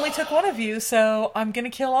like, it only took one of you, so I'm going to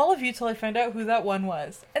kill all of you till I find out who that one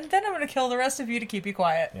was. And then I'm going to kill the rest of you to keep you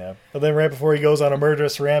quiet. Yeah. But then right before he goes on a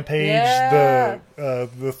murderous rampage,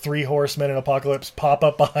 the three horsemen in Apocalypse pop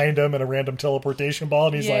up behind him in a random teleportation ball,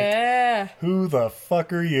 and he's like, who the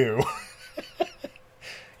fuck are you?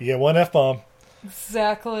 You get one F-bomb.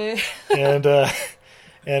 Exactly. And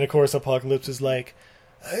of course Apocalypse is like,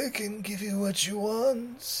 I can give you what you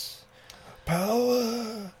want.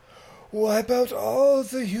 Power. Wipe out all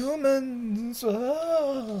the humans.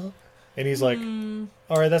 Ah. And he's like,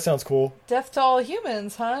 all right, that sounds cool. Death to all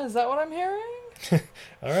humans, huh? Is that what I'm hearing?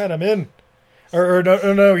 All right, I'm in. Or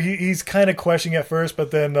no, he's kind of questioning at first,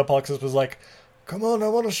 but then Apocalypse was like, come on, I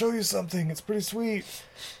want to show you something. It's pretty sweet.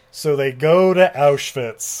 So they go to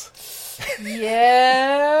Auschwitz.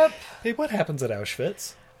 Yep. Hey, what happens at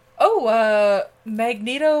Auschwitz? Oh,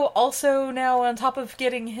 Magneto also now, on top of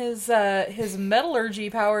getting his metallurgy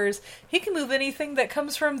powers, he can move anything that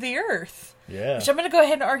comes from the Earth. Yeah. Which I'm going to go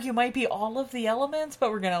ahead and argue might be all of the elements,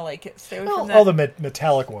 but we're going to stay away from that. All the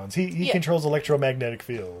metallic ones. He controls electromagnetic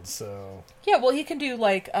fields, so... Yeah, well, he can do,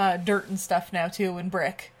 dirt and stuff now, too, and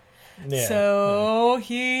brick. Yeah. So,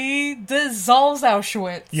 he dissolves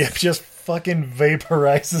Auschwitz. Yep, just fucking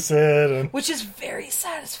vaporizes it. And... Which is very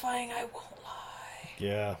satisfying, I won't lie.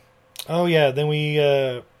 Yeah. Oh, yeah,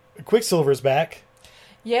 then Quicksilver's back.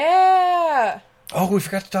 Yeah! Oh, we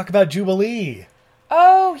forgot to talk about Jubilee.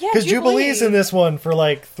 Oh, yeah, because Jubilee's in this one for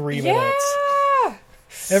 3 minutes.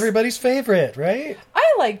 Everybody's favorite, right?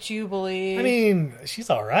 I like Jubilee. I mean, she's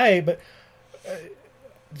alright, but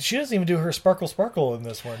she doesn't even do her sparkle in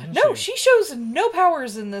this one. No, she shows no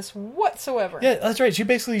powers in this whatsoever. Yeah, that's right. She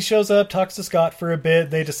basically shows up, talks to Scott for a bit.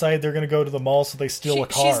 They decide they're going to go to the mall, so they steal a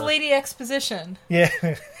car. She's Lady Exposition. Yeah.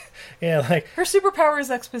 Yeah, her superpower is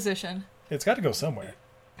exposition. It's got to go somewhere.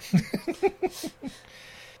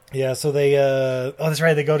 Yeah, so they, that's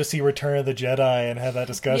right, they go to see Return of the Jedi and have that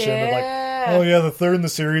discussion. Yeah. They're like, oh yeah, the third in the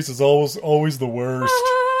series is always the worst.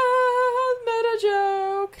 Meta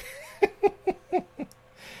joke.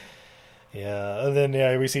 Yeah, and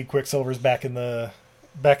then, we see Quicksilver's back in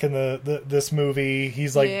this movie.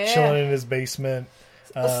 He's, chilling in his basement.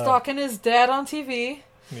 Stalking his dad on TV.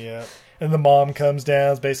 Yeah. And the mom comes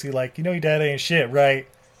down, is basically like, your dad ain't shit, right?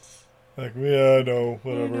 Like, yeah, I know,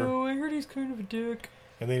 whatever. I know, I heard he's kind of a dick.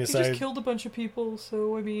 And they decide... He just killed a bunch of people,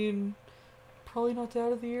 so, I mean, probably not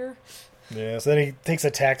out of the year. Yeah, so then he takes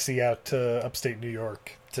a taxi out to upstate New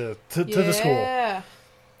York to the school. Yeah.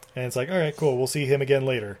 And it's like, all right, cool, we'll see him again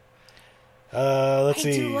later. Let's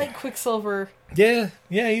see. I do like Quicksilver. Yeah,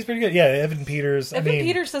 he's pretty good. Yeah, Evan Peters. Evan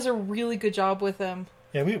Peters does a really good job with him.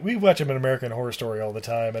 Yeah, we watch him in American Horror Story all the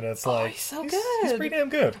time, and it's he's so good. He's pretty damn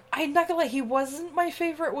good. I'm not gonna lie, he wasn't my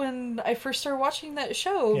favorite when I first started watching that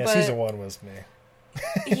show. Yeah, but... season 1 was me.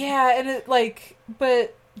 Yeah, and it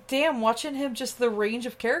but damn, watching him, just the range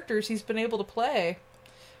of characters he's been able to play.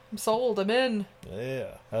 I'm sold. I'm in.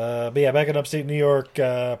 Yeah. But yeah, back in upstate New York,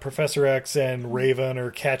 Professor X and Raven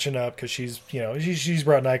are catching up because she's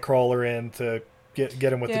brought Nightcrawler in to get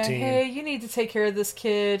him with the team. Hey, you need to take care of this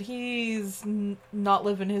kid. He's not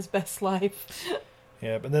living his best life.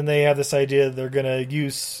 Yeah, but then they have this idea they're going to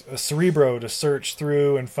use Cerebro to search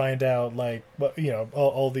through and find out,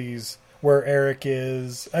 all these, where Eric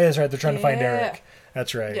is. Oh, that's right, they're trying to find Eric.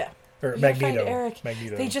 That's right. Yeah. Or we Magneto. Find Eric.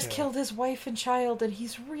 Magneto. They just killed his wife and child, and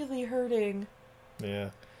he's really hurting. Yeah.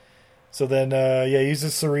 So then, he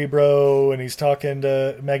uses Cerebro, and he's talking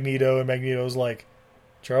to Magneto, and Magneto's like,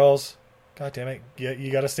 Charles, God damn it,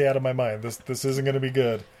 you got to stay out of my mind. This isn't going to be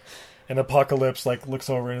good. And Apocalypse looks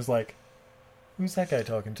over and is like, who's that guy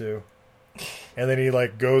talking to? And then he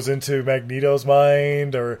goes into Magneto's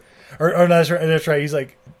mind, or no, that's right. He's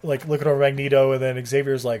like looking over Magneto, and then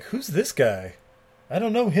Xavier's like, who's this guy? I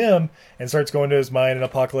don't know him, and starts going to his mind, and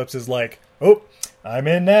Apocalypse is like, oh, I'm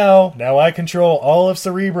in now. Now I control all of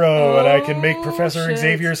Cerebro, and I can make Professor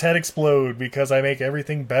Xavier's head explode because I make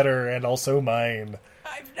everything better and also mine.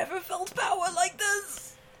 I've never felt power like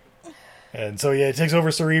this. And so, it takes over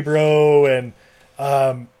Cerebro, and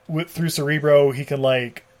through Cerebro, he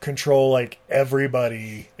can, control,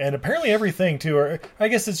 everybody, and apparently everything, too. Or I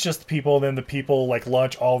guess it's just the people, and then the people,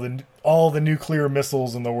 launch all the nuclear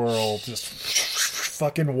missiles in the world. Just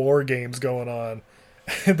fucking war games going on.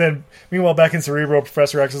 And then, meanwhile, back in Cerebro,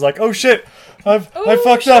 Professor X is like, oh shit, I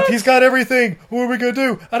fucked up, he's got everything, what are we gonna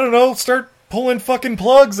do? I don't know, start pulling fucking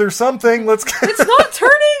plugs or something, let's go. It's not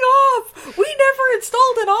turning off! We never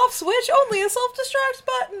installed an off switch, only a self-destruct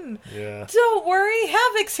button! Yeah. Don't worry,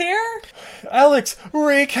 Havoc's here! Alex,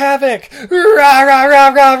 wreak havoc! Rah, rah, rah,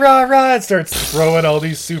 rah, rah, rah! It starts throwing all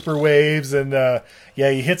these super waves, and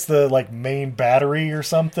he hits the main battery or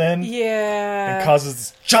something. Yeah. And causes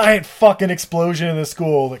this giant fucking explosion in the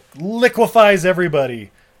school that liquefies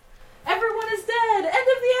everybody. Everyone is dead! End of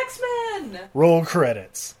the X-Men! Roll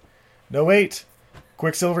credits. No, wait.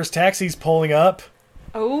 Quicksilver's taxi's pulling up.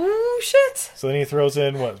 Oh, shit. So then he throws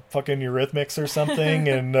in, fucking Eurythmics or something,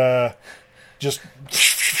 and just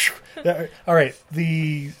All right,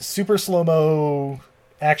 the super slow-mo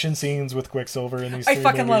action scenes with Quicksilver in these I three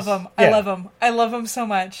fucking movies. love them. Yeah. I love them. I love them so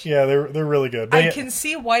much. Yeah, they're really good. I can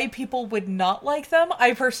see why people would not like them.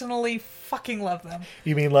 I personally fucking love them.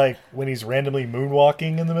 You mean like when he's randomly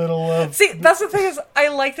moonwalking in the middle of... See, that's the thing is, I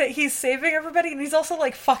like that he's saving everybody, and he's also,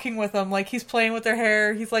 like, fucking with them. Like, he's playing with their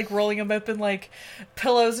hair, he's, like, rolling them up in, like,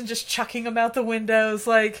 pillows and just chucking them out the windows.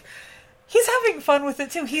 Like, he's having fun with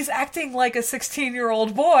it, too. He's acting like a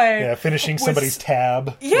 16-year-old boy. Yeah, finishing somebody's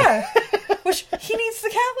tab. Yeah, which he needs the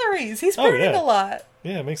calories. He's burning a lot.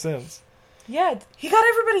 Yeah, it makes sense. Yeah, he got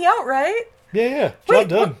everybody out, right? Yeah, job Wait,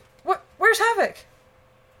 done. Where's Havoc?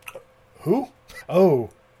 Who? Oh,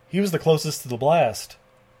 he was the closest to the blast.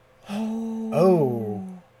 Oh.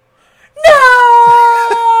 No!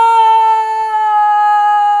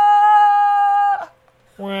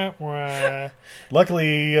 Wah, wah.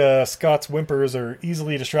 Luckily, Scott's whimpers are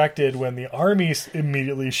easily distracted when the army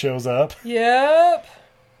immediately shows up. Yep.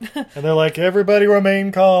 And they're like, everybody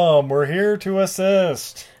remain calm. We're here to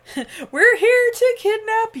assist. We're here to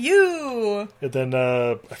kidnap you. And then,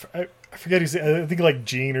 I forget, I think like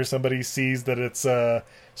Gene or somebody sees that it's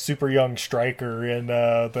super young Stryker in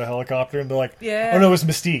the helicopter, and they're like, yeah. Oh no, it's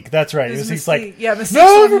Mystique. That's right. It's Mystique's Mystique. like, Yeah, Mystique's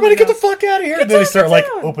no, everybody get the fuck out of here. Get And then they down, start get like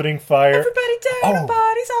down. opening fire. Everybody down,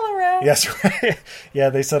 bodies all around. Yes, right. Yeah,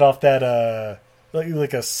 they set off that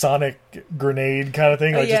like a sonic grenade kind of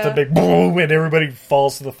thing, like just a big boom, and everybody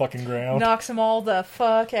falls to the fucking ground. Knocks them all the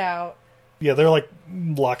fuck out. Yeah, they're like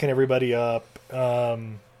locking everybody up,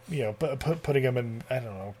 putting them in, I don't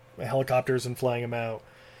know, helicopters and flying them out.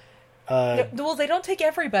 Well, they don't take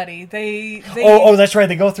everybody. They Oh, that's right.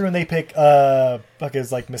 They go through and they pick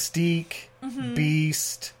it's like Mystique,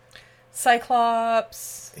 Beast,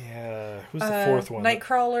 Cyclops. Yeah, who's the fourth one?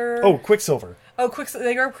 Nightcrawler. Oh, Quicksilver. Oh,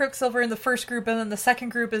 They grab Quicksilver in the first group, and then the second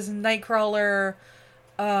group is Nightcrawler,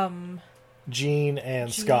 Jean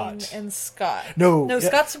and Scott. And Scott. No,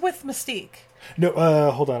 Scott's with Mystique. No,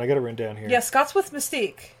 hold on, I got it written down here. Yeah, Scott's with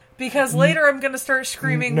Mystique. Because later I'm going to start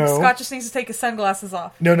screaming, No. Scott just needs to take his sunglasses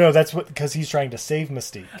off. No, that's because he's trying to save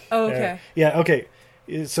Mystique. Oh, okay. Okay.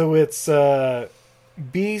 So it's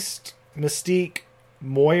Beast, Mystique,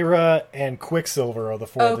 Moira, and Quicksilver are the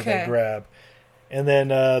four that they grab. And then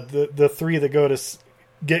the three that go to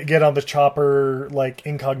get on the chopper, like,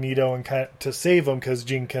 incognito and to save them, because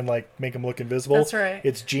Jean can, like, make them look invisible. That's right.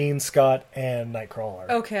 It's Jean, Scott, and Nightcrawler.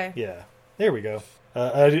 Okay. Yeah. There we go.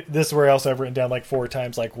 This is where I also have written down like 4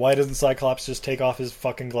 times, like, why doesn't Cyclops just take off his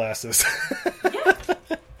fucking glasses?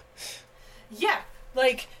 Yeah.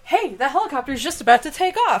 Like, hey, the helicopter's just about to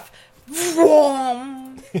take off.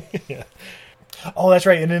 Yeah. Oh, that's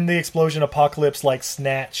right. And in the explosion, Apocalypse, like,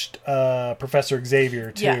 snatched Professor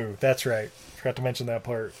Xavier, too. Yeah. That's right. Forgot to mention that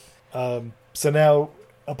part. So now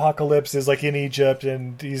Apocalypse is, like, in Egypt,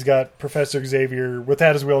 and he's got Professor Xavier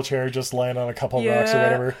without his wheelchair just lying on a couple rocks or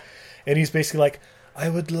whatever. And he's basically like, I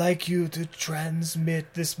would like you to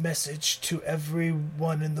transmit this message to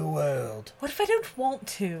everyone in the world. What if I don't want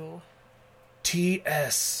to?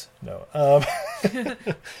 T.S. No.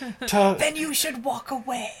 Then you should walk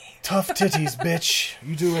away. Tough titties, bitch.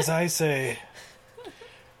 You do as I say.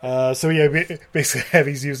 So yeah, basically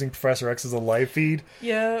Heavy's using Professor X as a live feed.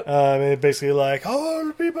 Yep. And basically like,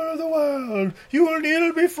 all people of the world, you will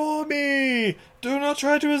kneel before me. Do not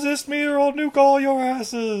try to resist me or I'll nuke all your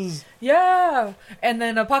asses. Yeah. And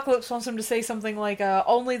then Apocalypse wants him to say something like,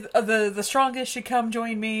 only the strongest should come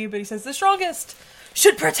join me. But he says, the strongest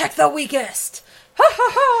should protect the weakest. Ha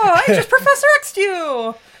ha ha! I just Professor X'd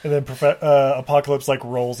you! And then Apocalypse like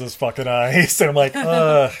rolls his fucking eyes. And I'm like,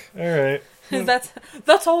 alright.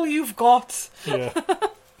 That's all you've got. Yeah.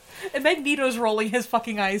 And Magneto's rolling his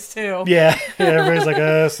fucking eyes too. Yeah. Everybody's like,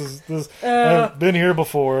 this I've been here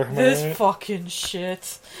before. This fucking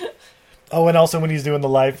shit. Oh, and also when he's doing the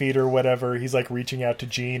live feed or whatever, he's like reaching out to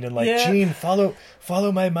Jean and like, Jean,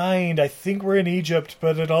 follow my mind. I think we're in Egypt,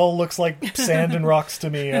 but it all looks like sand and rocks to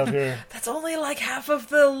me out here. That's only like half of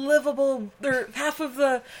the livable, or half of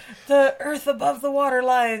the earth above the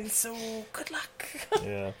waterline. So good luck.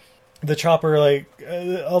 Yeah. The chopper, like,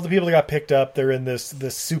 all the people that got picked up, they're in this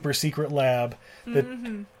super secret lab that,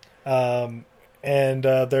 and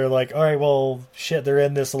they're like, all right, well, shit, they're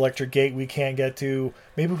in this electric gate we can't get to.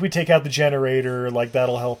 Maybe if we take out the generator, like,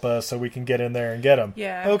 that'll help us so we can get in there and get them.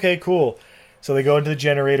 Yeah. Okay, cool. So they go into the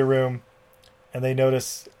generator room, and they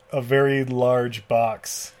notice a very large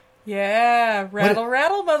box. Yeah, rattle,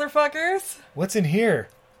 motherfuckers. What's in here?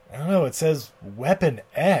 I don't know. It says Weapon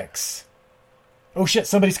X. Oh shit,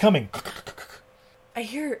 somebody's coming. I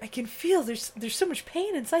can feel there's so much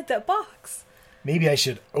pain inside that box. Maybe I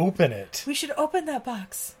should open it. We should open that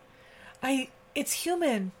box. I it's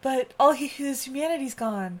human, but all his humanity's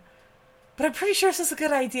gone. But I'm pretty sure this is a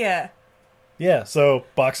good idea. Yeah, so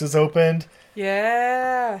box is opened.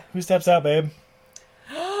 Yeah. Who steps out, babe?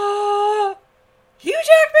 Hugh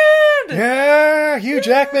Jackman! Yeah, Hugh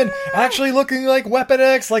Jackman actually looking like Weapon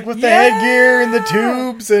X, like with the headgear and the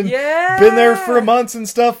tubes, and been there for months and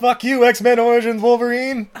stuff. Fuck you, X-Men Origins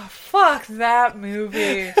Wolverine. Oh, fuck that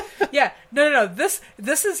movie. Yeah, no. This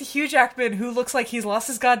is Hugh Jackman who looks like he's lost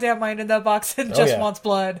his goddamn mind in that box and just wants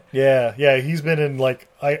blood. Yeah, he's been in like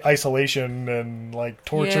isolation and like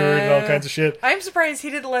tortured and all kinds of shit. I'm surprised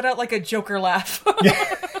he didn't let out like a Joker laugh.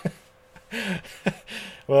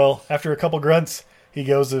 Well, after a couple grunts, he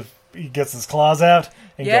gets his claws out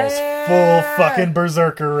and goes full fucking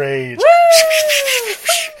berserker rage.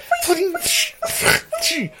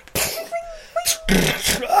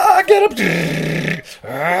 Get up!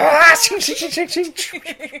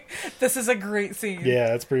 This is a great scene.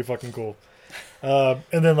 Yeah, it's pretty fucking cool. And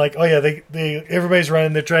then like, they everybody's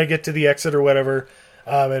running. They try to get to the exit or whatever.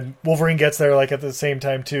 And Wolverine gets there like at the same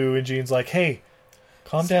time too. And Jean's like, "Hey,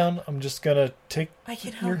 calm down. I'm just gonna take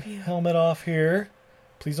your helmet off here.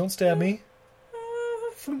 Please don't stab me."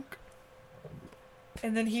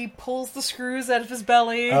 And then he pulls the screws out of his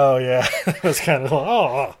belly. Oh yeah, it was kind of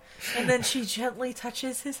oh. And then she gently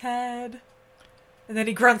touches his head. And then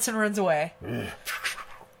he grunts and runs away.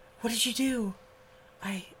 What did you do?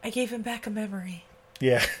 I gave him back a memory.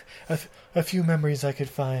 Yeah, a few memories I could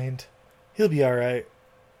find. He'll be all right.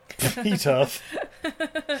 He's tough.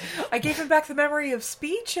 I gave him back the memory of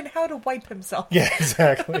speech and how to wipe himself. Yeah,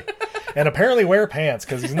 exactly. And apparently wear pants,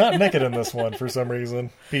 because he's not naked in this one for some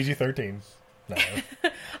reason. PG-13. No.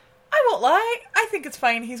 I won't lie. I think it's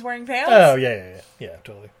fine he's wearing pants. Oh, yeah,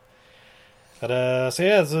 totally. But,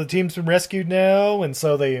 so the team's been rescued now, and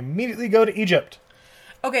so they immediately go to Egypt.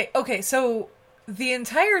 Okay, so the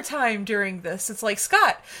entire time during this, it's like,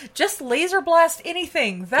 Scott, just laser blast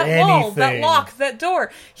anything. That wall, that lock, that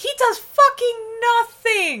door. He does fucking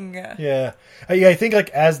nothing. Yeah. I think, like,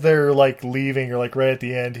 as they're, like, leaving, or, like, right at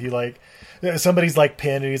the end, he, like, somebody's, like,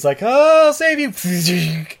 pinned, and he's like, "Oh, I'll save you."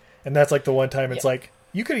 And that's, like, the one time it's like,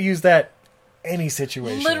 you could have used that any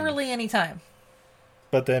situation. Literally any time.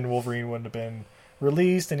 But then Wolverine wouldn't have been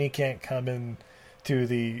released, and he can't come in to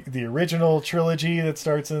the original trilogy that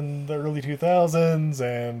starts in the early 2000s,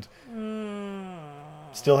 and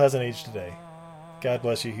still hasn't aged today. God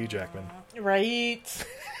bless you, Hugh Jackman. Right.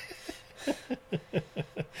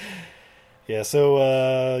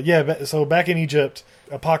 So back in Egypt,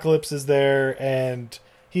 Apocalypse is there, and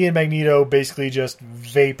he and Magneto basically just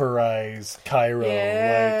vaporize Cairo.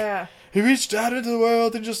 Yeah. Like, he reached out into the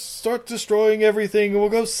world and just start destroying everything, and we'll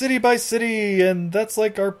go city by city, and that's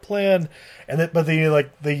like our plan. But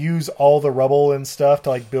they use all the rubble and stuff to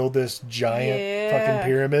like build this giant fucking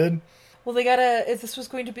pyramid. Well, they gotta. This is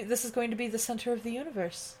going to be the center of the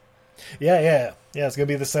universe. Yeah. It's gonna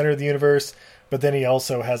be the center of the universe. But then he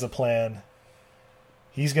also has a plan.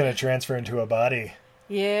 He's gonna transfer into a body.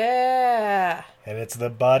 Yeah. And it's the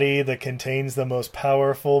body that contains the most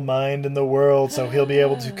powerful mind in the world, so he'll be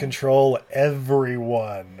able to control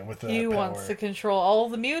everyone with that power. He wants to control all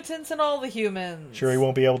the mutants and all the humans. Sure, he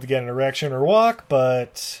won't be able to get an erection or walk,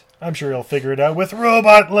 but I'm sure he'll figure it out with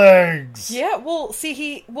robot legs! Yeah, well, see,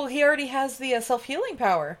 he already has the self-healing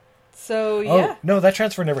power. So, yeah. Oh, no, that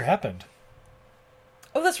transfer never happened.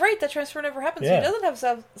 Oh, that's right. That transfer never happened. Yeah. So he doesn't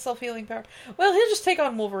have self-healing power. Well, he'll just take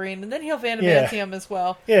on Wolverine, and then he'll Vanamantium as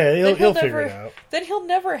well. Yeah, he'll figure it out. Then he'll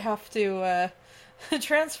never have to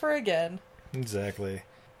transfer again. Exactly.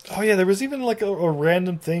 Oh, yeah, there was even, like, a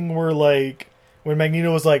random thing where, like, when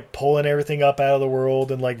Magneto was, like, pulling everything up out of the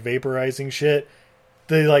world and, like, vaporizing shit,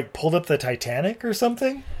 they, like, pulled up the Titanic or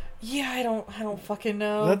something? Yeah, I don't fucking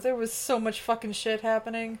know. There was so much fucking shit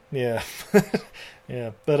happening. Yeah.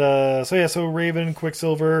 Yeah. But, so Raven,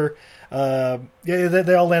 Quicksilver,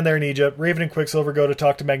 they all land there in Egypt. Raven and Quicksilver go to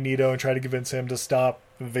talk to Magneto and try to convince him to stop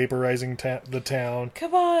vaporizing the town.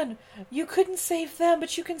 Come on! You couldn't save them,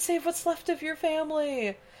 but you can save what's left of your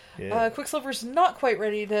family. Yeah. Quicksilver's not quite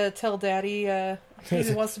ready to tell Daddy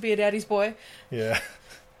he wants to be a daddy's boy. Yeah.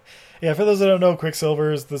 Yeah, for those that don't know,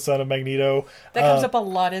 Quicksilver is the son of Magneto. That comes up a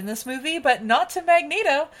lot in this movie, but not to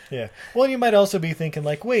Magneto. Yeah. Well, you might also be thinking,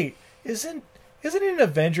 like, wait, isn't in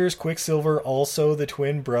Avengers Quicksilver also the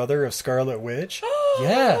twin brother of Scarlet Witch?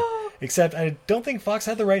 Yeah. Except I don't think Fox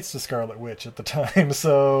had the rights to Scarlet Witch at the time,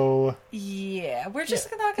 so... Yeah, we're just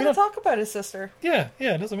not going to talk about his sister. Yeah,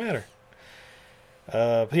 it doesn't matter.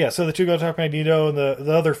 So the two go talk to Magneto, and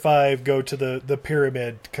the other five go to the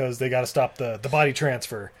pyramid because they got to stop the body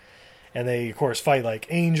transfer. And they, of course, fight like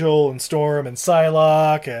Angel and Storm and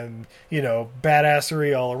Psylocke and, you know,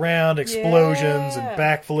 badassery all around, explosions and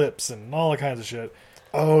backflips and all kinds of shit.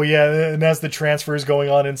 Oh, yeah, and as the transfer is going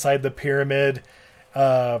on inside the pyramid,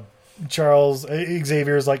 Xavier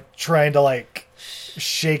is like trying to like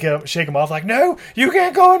shake him off, like, no, you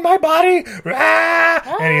can't go in my body!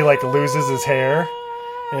 Ah! And he like loses his hair.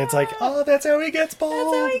 And it's like, oh, that's how he gets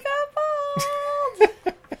bald. That's how he got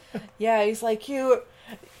bald. Yeah, he's like, you...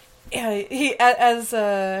 Yeah, he as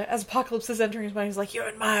Apocalypse is entering his mind, he's like, "You're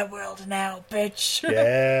in my world now, bitch."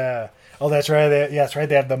 Yeah. Oh, that's right. That's right.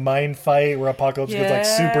 They have the mind fight where Apocalypse gets like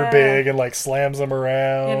super big and like slams them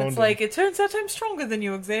around. And it's like, it turns out I'm stronger than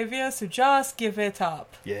you, Xavier. So just give it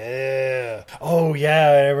up. Yeah. Oh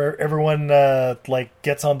yeah. Everyone like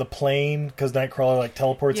gets on the plane because Nightcrawler like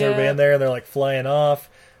teleports everybody in there, and they're like flying off.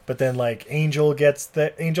 But then, like, Angel and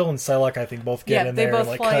Psylocke, I think, both get in there and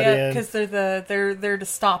like cut in because they're there to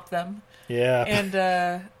stop them. Yeah,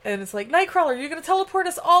 and it's like, Nightcrawler, you're gonna teleport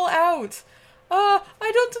us all out. I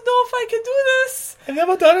don't know if I can do this. I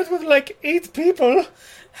never done it with like 8 people. I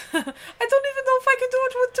don't even know if I can do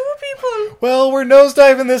it with 2 people. Well, we're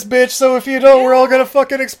nosediving this bitch, so if you don't, we're all gonna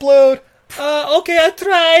fucking explode. Okay, I'll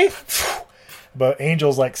try. But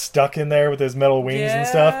Angel's like stuck in there with his metal wings and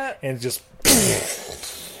stuff, and just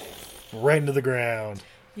right into the ground.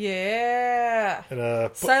 Yeah. And,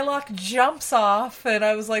 Psylocke jumps off, and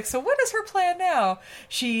I was like, so what is her plan now?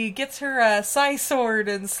 She gets her Psy sword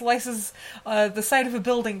and slices the side of a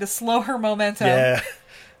building to slow her momentum. Yeah.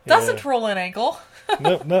 Doesn't roll an ankle.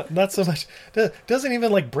 No, not so much. Doesn't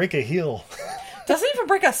even, like, break a heel. Doesn't even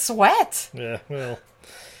break a sweat. Yeah, well.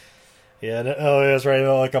 Yeah, that's right.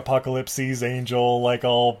 Like, Apocalypse sees Angel, like,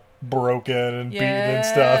 all broken and beaten and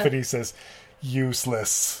stuff, and he says,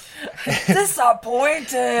 useless.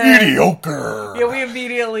 Disappointed. Mediocre. Yeah, we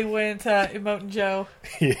immediately went Emote and Joe.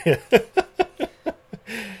 Yeah.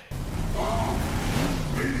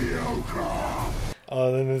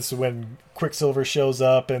 Then this is when Quicksilver shows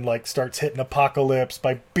up and like starts hitting Apocalypse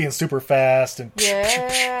by being super fast and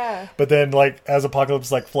but then like as Apocalypse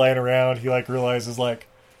is like flying around, he like realizes like,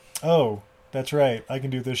 oh, that's right, I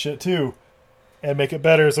can do this shit too and make it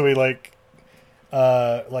better. So he like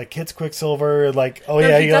hits Quicksilver, like,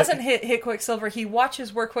 he doesn't hit Quicksilver. He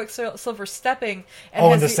watches where Quicksilver's stepping,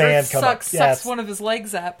 and the sand sucks one of his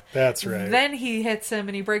legs up. That's right. Then he hits him,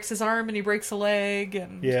 and he breaks his arm, and he breaks a leg,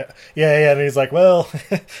 and and he's like, well,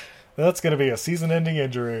 that's going to be a season-ending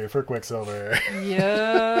injury for Quicksilver.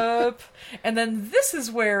 Yep. And then this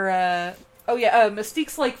is where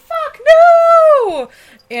Mystique's like, fuck no!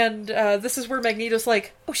 And this is where Magneto's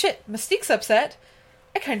like, oh shit, Mystique's upset.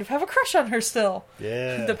 I kind of have a crush on her still.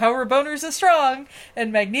 Yeah. The power of boners is strong,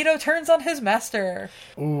 and Magneto turns on his master.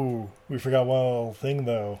 Ooh, we forgot one little thing,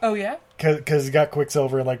 though. Oh, yeah? Because he got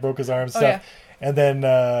Quicksilver and, like, broke his arm and stuff. Yeah. And then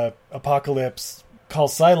Apocalypse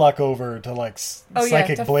calls Psylocke over to, like,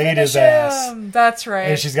 psychic blade his ass. That's right.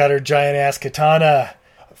 And she's got her giant-ass katana.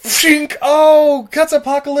 Shink! Oh! Cuts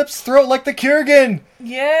Apocalypse's throat like the Kurgan!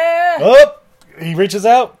 Yeah! Oh! He reaches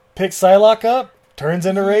out, picks Psylocke up, turns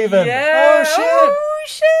into Raven. Yeah! Oh,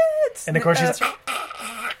 shit! And of course she's...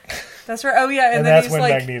 That's right. Oh yeah, and then that's he's when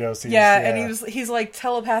like, Magneto sees. Yeah, and he's like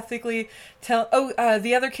telepathically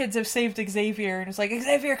the other kids have saved Xavier, and it's like,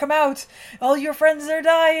 Xavier, come out! All your friends are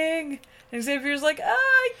dying. And Xavier's like,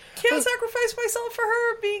 I can't sacrifice myself for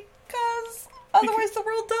her because otherwise the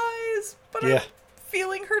world dies. But I'm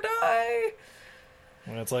feeling her die.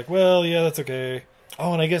 And it's like, well, yeah, that's okay.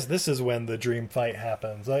 Oh, and I guess this is when the dream fight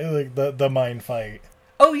happens, like the mind fight.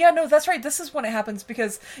 Oh yeah, no, that's right. This is when it happens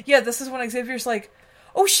because this is when Xavier's like,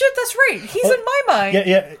 oh shit, that's right. He's in my mind.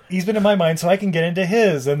 Yeah, he's been in my mind, so I can get into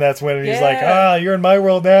his. And that's when he's like, you're in my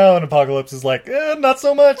world now. And Apocalypse is like, not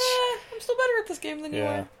so much. I'm still better at this game than you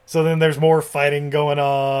are. So then there's more fighting going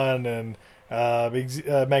on, and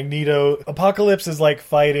Magneto, Apocalypse is like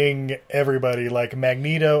fighting everybody. Like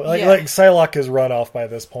Magneto, like Psylocke has run off by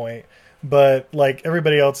this point. But, like,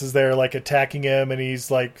 everybody else is there, like, attacking him, and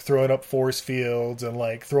he's, like, throwing up force fields and,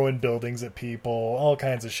 like, throwing buildings at people. All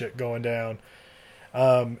kinds of shit going down.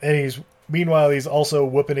 And meanwhile, he's also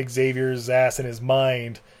whooping Xavier's ass in his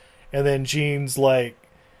mind. And then Jean's like,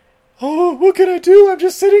 oh, what can I do? I'm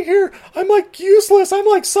just sitting here. I'm, like, useless. I'm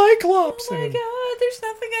like Cyclops. Oh, my God. There's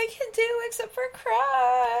nothing I can do except for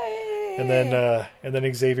cry. And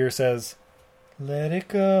then Xavier says... Let it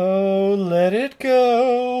go, let it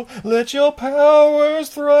go, let your powers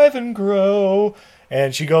thrive and grow.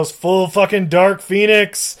 And she goes full fucking Dark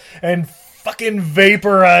Phoenix and fucking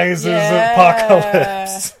vaporizes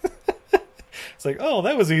Apocalypse. It's like, oh,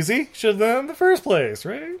 that was easy. Should have done it in the first place,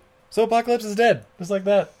 right? So Apocalypse is dead, just like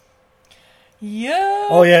that. Yeah.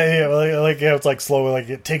 Oh yeah, yeah, it's like slowly, like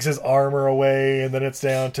it takes his armor away, and then it's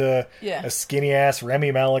down to Yeah. a skinny ass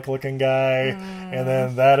Remy Malik looking guy, and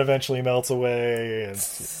then that eventually melts away, and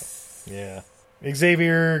yeah,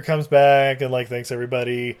 Xavier comes back and like thanks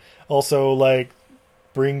everybody. Also, like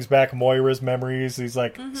brings back Moira's memories. He's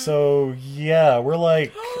like, so yeah, we're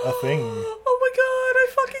like a thing. Oh my god, I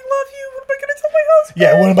fucking love you. What am I gonna tell my husband?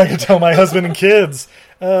 Yeah, what am I gonna tell my husband and kids?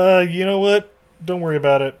 You know what? Don't worry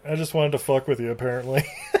about it. I just wanted to fuck with you, apparently.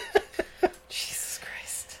 Jesus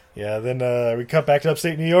Christ. Yeah, then we cut back to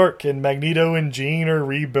upstate New York, and Magneto and Jean are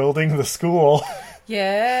rebuilding the school.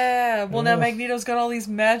 Yeah. Well, now Magneto's got all these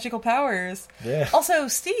magical powers. Yeah. Also,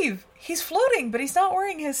 Steve, he's floating, but he's not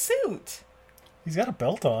wearing his suit. He's got a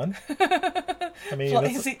belt on. I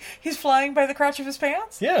mean, He's flying by the crotch of his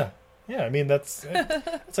pants? yeah. I mean, that's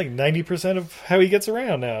like 90% of how he gets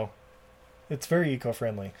around now. It's very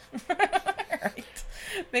eco-friendly. Right.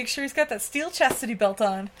 Make sure he's got that steel chastity belt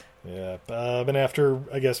on. Yeah, and after,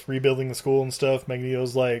 I guess, rebuilding the school and stuff,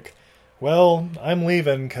 Magneto's like, well, I'm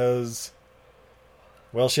leaving because,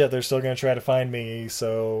 well, shit, they're still going to try to find me,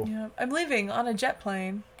 so... Yeah, I'm leaving on a jet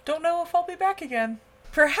plane. Don't know if I'll be back again.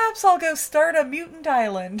 Perhaps I'll go start a mutant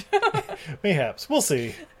island. Mayhaps. We'll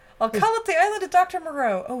see. I'll call it the Island of Dr.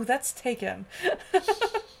 Moreau. Oh, that's taken.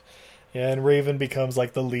 Yeah, and Raven becomes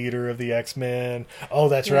like the leader of the X-Men. Oh,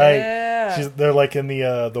 that's right. Yeah. They're like in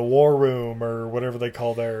the war room or whatever they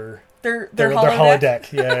call their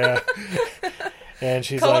holodeck. Yeah. And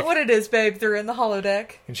she's Call like, it what it is, babe. They're in the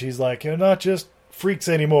holodeck. and she's like, you're not just freaks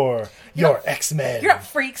anymore. You're X-Men. You're not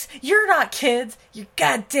freaks. You're not kids. You're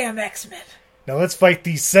goddamn X-Men. Now let's fight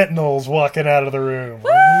these Sentinels walking out of the room.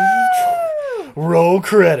 Woo! Roll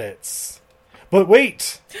credits. But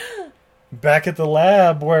wait. Back at the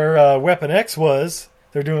lab where Weapon X was,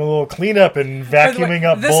 they're doing a little cleanup and vacuuming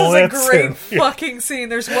up bullets. This is a great fucking scene.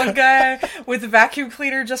 There's one guy with a vacuum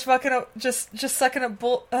cleaner just fucking up, just sucking up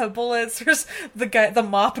bullets. There's the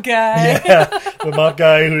mop guy. Yeah, the mop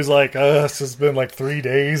guy who's like, this has been like 3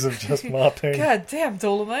 days of just mopping. God damn,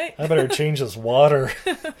 Dolomite. I better change this water.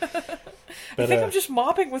 I think I'm just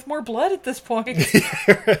mopping with more blood at this point.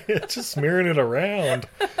 Just smearing it around.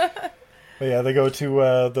 But yeah, they go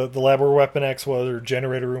to the lab where Weapon X was, or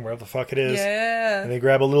generator room, wherever the fuck it is. Yeah. And they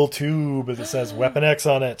grab a little tube that says Weapon X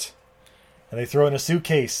on it. And they throw it in a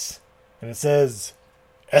suitcase. And it says,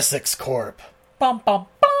 Essex Corp. Bum, bum,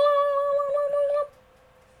 bum.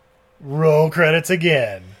 Roll credits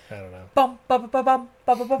again. I don't know. Bum, bum, bum, bum,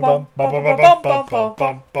 bum, bum, bum,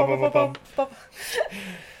 bum, bum, bum.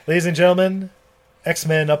 Ladies and gentlemen,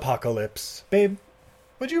 X-Men Apocalypse. Babe,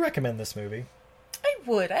 would you recommend this movie? I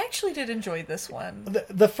would. I actually did enjoy this one.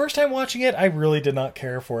 The first time watching it, I really did not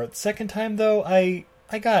care for it. Second time, though, I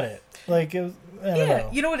got it. Like, it was, I don't know.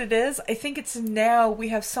 You know what it is? I think it's now we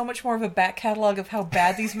have so much more of a back catalog of how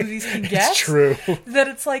bad these movies can get. It's true. That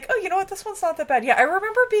it's like, oh, you know what? This one's not that bad. Yeah, I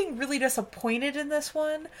remember being really disappointed in this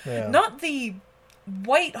one. Yeah. Not the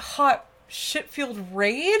white hot shit-fueled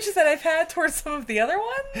rage that I've had towards some of the other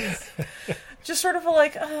ones. Just sort of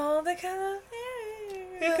like, oh, they kind of...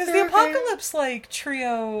 Because the Apocalypse like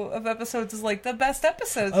trio of episodes is like the best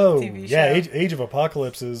episodes of the TV show. Yeah, Age of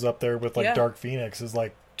Apocalypse is up there with like Dark Phoenix is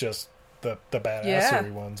like just the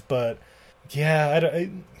badassery ones. But yeah,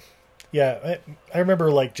 I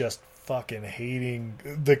remember like just fucking hating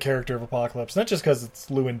the character of Apocalypse, not just because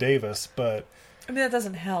it's Llewyn Davis, but I mean that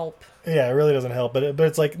doesn't help. Yeah, it really doesn't help. But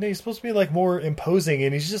it's like no, he's supposed to be like more imposing,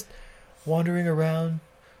 and he's just wandering around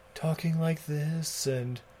talking like this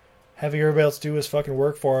and having everybody else do his fucking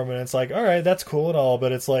work for him, and it's like, all right, that's cool and all,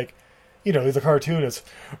 but it's like, you know, the cartoon is,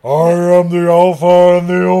 I am the Alpha and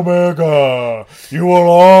the Omega. You will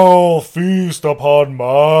all feast upon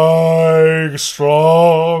my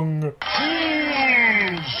strong.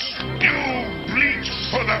 Fools! You bleat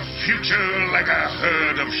for the future like a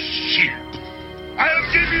herd of sheep.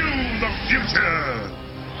 I'll give you the future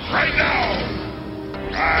right now.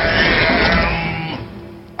 I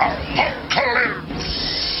am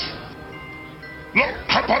Apocalypse. Look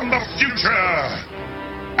upon the future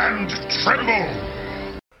and tremble.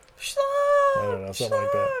 I don't know, something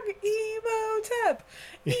like that. Emo tap.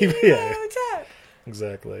 Yeah. Tap.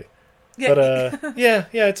 Exactly. Yeah. But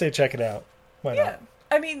yeah, I'd say check it out. Why not?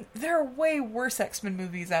 I mean, there are way worse X-Men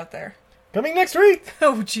movies out there. Coming next week.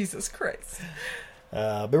 Oh, Jesus Christ.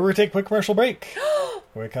 But we're going to take a quick commercial break.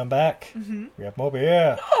 When we come back, we have more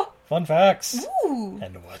beer, fun facts,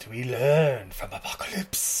 and what we learned from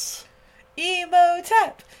Apocalypse. Emo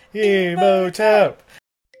tap. Emo tap.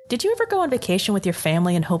 Did you ever go on vacation with your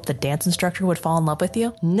family and hope the dance instructor would fall in love with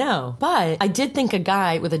you? No, but I did think a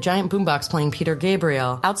guy with a giant boombox playing Peter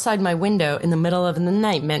Gabriel outside my window in the middle of the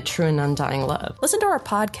night meant true and undying love. Listen to our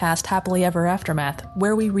podcast, Happily Ever Aftermath,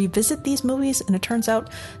 where we revisit these movies and it turns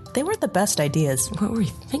out they weren't the best ideas. What were we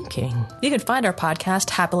thinking? You can find our podcast,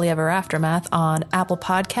 Happily Ever Aftermath, on Apple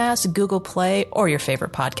Podcasts, Google Play, or your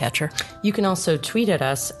favorite podcatcher. You can also tweet at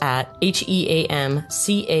us at HEAMCAST,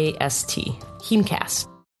 Heamcast.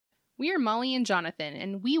 We are Molly and Jonathan,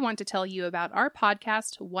 and we want to tell you about our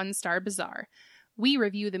podcast, One Star Bazaar. We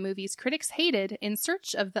review the movies critics hated in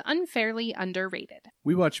search of the unfairly underrated.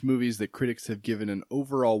 We watch movies that critics have given an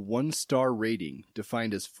overall 1-star rating,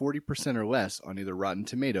 defined as 40% or less on either Rotten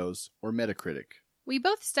Tomatoes or Metacritic. We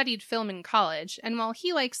both studied film in college, and while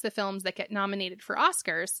he likes the films that get nominated for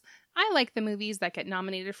Oscars, I like the movies that get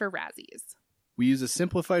nominated for Razzies. We use a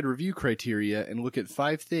simplified review criteria and look at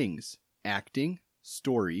 5 things: acting,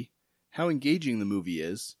 story, how engaging the movie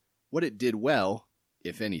is, what it did well,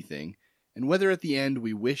 if anything, and whether at the end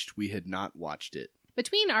we wished we had not watched it.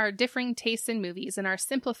 Between our differing tastes in movies and our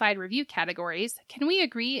simplified review categories, can we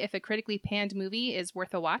agree if a critically panned movie is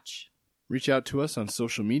worth a watch? Reach out to us on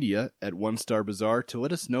social media at One Star Bazaar to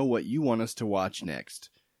let us know what you want us to watch next.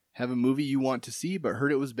 Have a movie you want to see but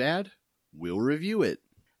heard it was bad? We'll review it.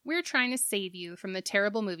 We're trying to save you from the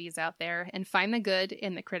terrible movies out there and find the good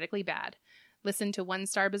in the critically bad. Listen to One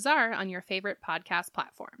Star Bazaar on your favorite podcast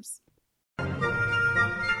platforms.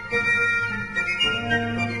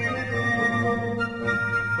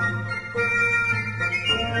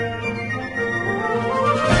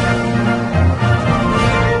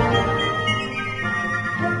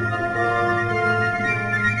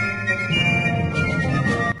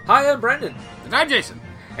 Hi, I'm Brendan. And I'm Jason.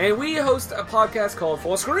 And we host a podcast called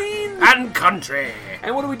For Screen and Country.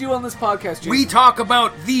 And what do we do on this podcast, Jason? We talk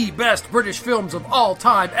about the best British films of all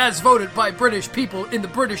time as voted by British people in the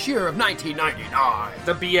British year of 1999.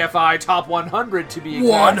 The BFI Top 100 to be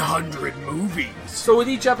exact. 100 movies. So with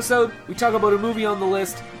each episode, we talk about a movie on the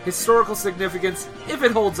list, historical significance, if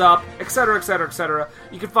it holds up, etc., etc., etc.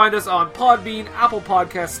 You can find us on Podbean, Apple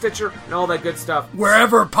Podcasts, Stitcher, and all that good stuff.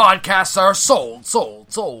 Wherever podcasts are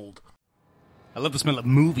sold. I love the smell of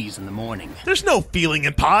movies in the morning. There's no feeling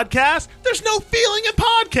in podcasts. There's no feeling in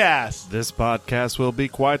podcasts. This podcast will be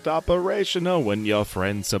quite operational when your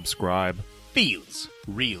friends subscribe. Feels.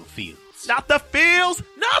 Real feels. Not the feels!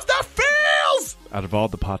 Not the feels! Out of all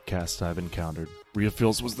the podcasts I've encountered, Real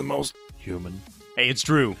Feels was the most human. Hey, it's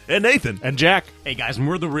Drew. And Nathan. And Jack. Hey guys, and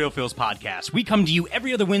we're the Real Feels Podcast. We come to you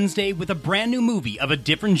every other Wednesday with a brand new movie of a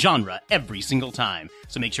different genre every single time.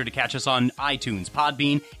 So make sure to catch us on iTunes,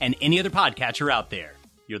 Podbean, and any other podcatcher out there.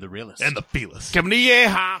 You're the realest. And the feelest. Come to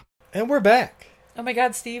yeehaw. And we're back. Oh my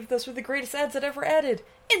god, Steve, those were the greatest ads I'd ever added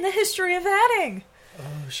in the history of adding.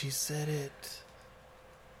 Oh, she said it.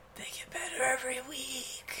 They get better every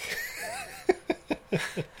week.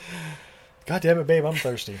 God damn it, babe, I'm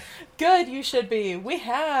thirsty. Good, you should be. We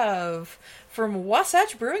have, from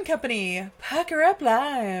Wasatch Brewing Company, Pucker Up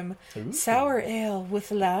Lime. Ooh. Sour ale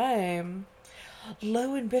with lime.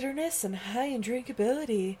 Low in bitterness and high in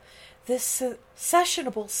drinkability. This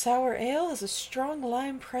sessionable sour ale has a strong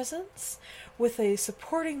lime presence with a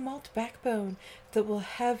supporting malt backbone that will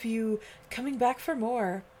have you coming back for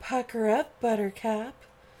more. Pucker up, Buttercup.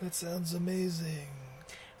 That sounds amazing.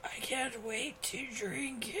 I can't wait to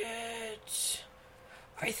drink it.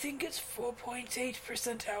 I think it's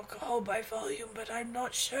 4.8% alcohol by volume, but I'm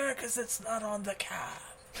not sure because it's not on the cap.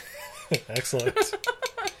 Excellent.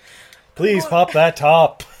 Please pop that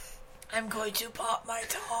top. I'm going to pop my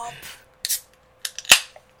top.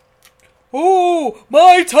 Oh,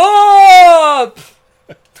 my top!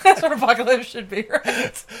 That's what Apocalypse should be,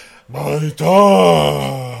 right? My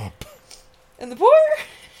top! And the pour?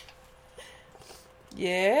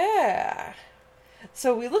 Yeah.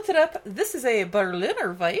 So we looked it up. This is a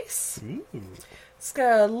Berliner Weiss. Ooh. It's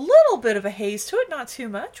got a little bit of a haze to it, not too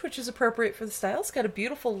much, which is appropriate for the style. It's got a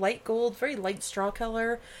beautiful light gold, very light straw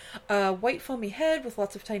color, white foamy head with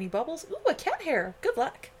lots of tiny bubbles. Ooh, a cat hair. Good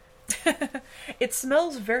luck. It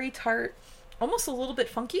smells very tart, almost a little bit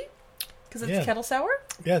funky, because it's kettle sour.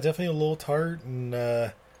 Yeah, definitely a little tart,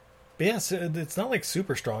 and but yeah, it's not like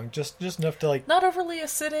super strong, just enough to like... Not overly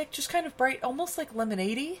acidic, just kind of bright, almost like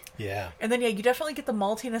lemonade-y. Yeah. And then, yeah, you definitely get the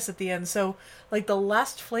maltiness at the end, so, like, the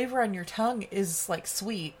last flavor on your tongue is, like,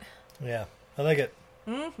 sweet. Yeah, I like it.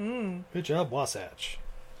 Mm-hmm. Good job, Wasatch.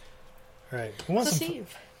 All right. So,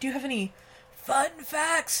 Steve, do you have any fun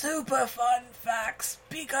facts, super fun facts,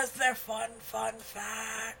 because they're fun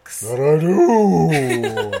facts? That I do!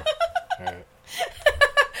 All right.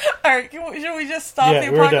 Alright, should we just stop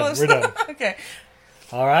the apocalypse? We're done. Okay.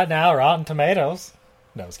 All right, now, Rotten Tomatoes.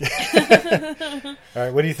 No, I was kidding. All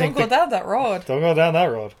right, what do you think? Don't go down that road. Don't go down that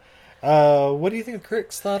road. What do you think the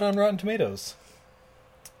critics thought on Rotten Tomatoes?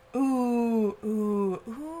 Ooh.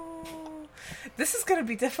 This is going to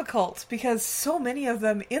be difficult because so many of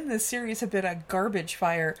them in this series have been a garbage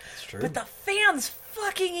fire. That's true. But the fans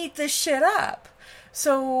fucking eat this shit up.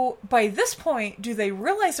 So by this point, do they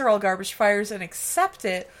realize they're all garbage fires and accept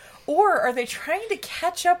it? Or are they trying to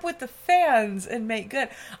catch up with the fans and make good?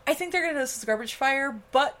 I think they're going to do this as garbage fire,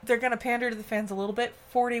 but they're going to pander to the fans a little bit.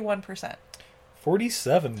 41%.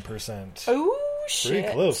 47%. Ooh, shit.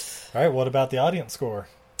 Pretty close. All right, what about the audience score?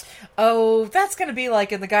 Oh, that's going to be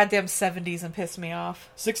like in the goddamn 70s and piss me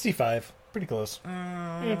off. 65. Pretty close.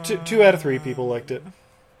 Yeah, two out of 3 people liked it.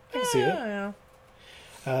 I can see it. Yeah.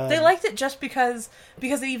 They liked it just because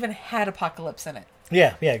it even had apocalypse in it.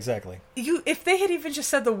 Yeah, exactly. If they had even just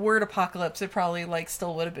said the word apocalypse, it probably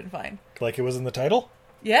still would have been fine. Like it was in the title?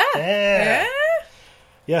 Yeah.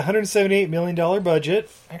 Yeah, $178 million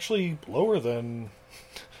budget. Actually lower than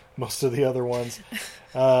most of the other ones.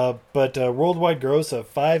 But worldwide gross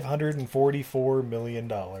of $544 million.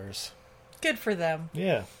 Good for them.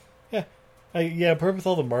 Yeah. Probably with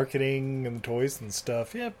all the marketing and the toys and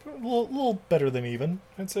stuff. Yeah, a little better than even,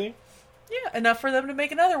 I'd say. Yeah, enough for them to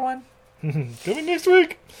make another one. Coming next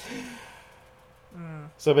week.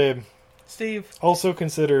 So, babe. Steve. Also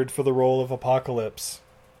considered for the role of Apocalypse.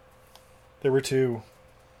 There were 2.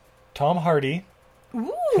 Tom Hardy.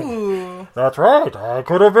 Ooh. That's right. I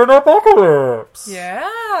could have been Apocalypse.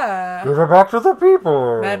 Yeah. Give it back to the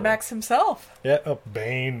people. Mad Max himself. Yeah,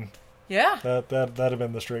 Bane. Yeah. That'd have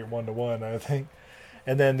been the straight 1-to-1, I think.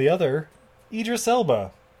 And then the other, Idris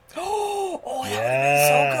Elba. Oh, that would have been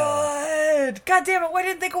so good. God damn it, why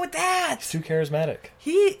didn't they go with that? He's too charismatic.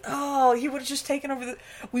 He would have just taken over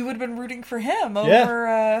we would have been rooting for him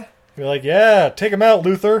over You're like, yeah, take him out,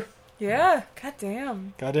 Luther. Yeah,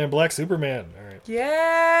 goddamn. Goddamn Black Superman. All right.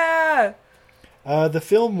 Yeah. The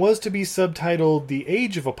film was to be subtitled The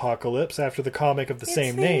Age of Apocalypse after the comic of the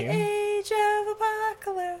same name. Age of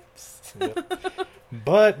Apocalypse. Yep.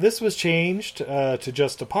 But this was changed to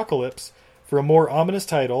just Apocalypse for a more ominous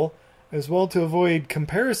title, as well to avoid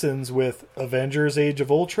comparisons with Avengers Age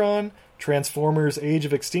of Ultron, Transformers Age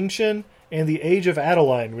of Extinction, and The Age of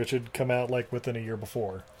Adeline, which had come out within a year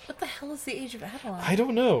before. What the hell is The Age of Adeline? I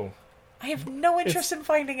don't know. I have no interest in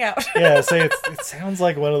finding out. Yeah, it sounds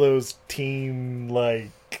like one of those teen,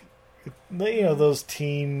 those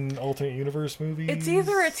teen alternate universe movies. It's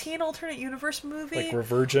either a teen alternate universe movie, like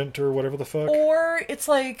Revergent or whatever the fuck, or it's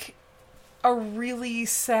like a really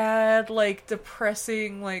sad,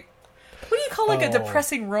 depressing, what do you call a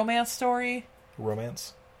depressing romance story?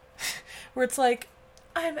 Romance? Where it's like,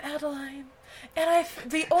 I'm Adeline, and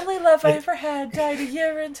the only love I ever had died a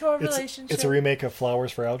year into our relationship. It's a remake of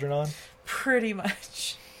Flowers for Algernon? Pretty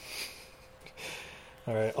much.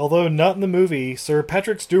 All right. Although not in the movie, Sir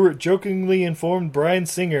Patrick Stewart jokingly informed Bryan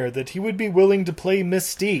Singer that he would be willing to play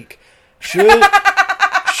Mystique should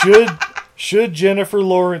Jennifer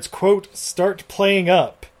Lawrence, quote, start playing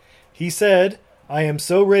up. He said, I am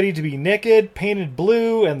so ready to be naked, painted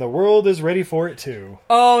blue, and the world is ready for it too.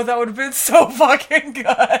 Oh, that would have been so fucking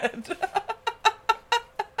good.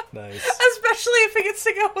 Nice. Especially if he gets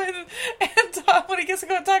to go in and when he gets to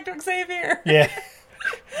go and talk to Xavier. Yeah.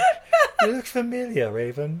 You look familiar,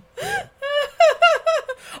 Raven.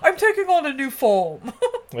 I'm taking on a new form.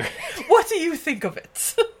 What do you think of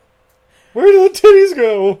it? Where do the titties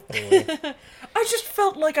go? Anyway. I just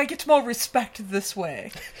felt like I get more respect this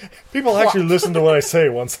way. People actually listen to what I say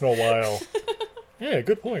once in a while. Yeah,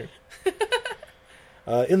 good point.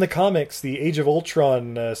 In the comics, the Age of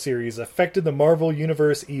Ultron series affected the Marvel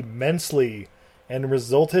Universe immensely and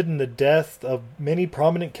resulted in the death of many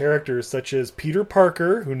prominent characters such as Peter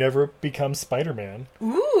Parker, who never becomes Spider-Man.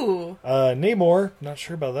 Ooh. Namor, not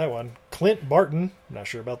sure about that one. Clint Barton, not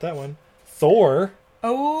sure about that one. Thor.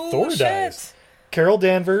 Oh, Thor shit. dies. Carol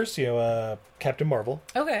Danvers, Captain Marvel.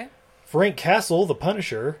 Okay. Frank Castle, the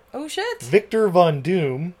Punisher. Oh, shit. Victor Von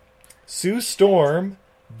Doom. Sue Storm.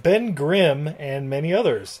 Ben Grimm, and many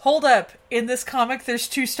others. Hold up. In this comic, there's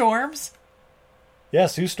 2 Storms? Yeah,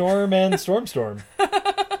 Sue Storm and Storm.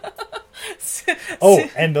 Oh,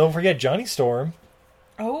 and don't forget Johnny Storm.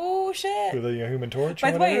 Oh, shit. With the Human Torch.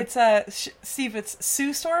 By the way, it's Steve, it's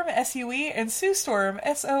Sue Storm, S-U-E, and Sue Storm,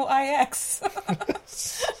 S-O-I-X.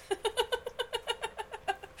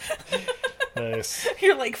 Nice.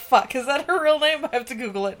 You're like, fuck, is that her real name? I have to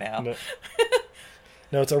Google it now.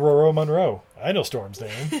 No, it's Aurora Monroe. I know Storm's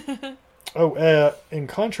name. In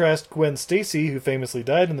contrast, Gwen Stacy, who famously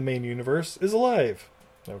died in the main universe, is alive.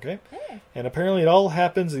 Okay. And apparently it all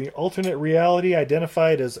happens in the alternate reality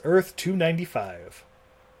identified as Earth 295.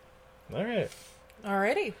 All right.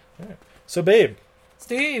 Alrighty. All right. So, babe.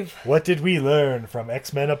 Steve. What did we learn from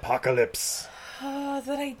X-Men Apocalypse?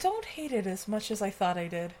 That I don't hate it as much as I thought I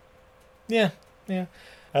did. Yeah.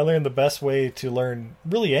 I learned the best way to learn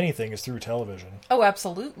really anything is through television. Oh,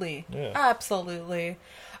 absolutely. Yeah. Absolutely.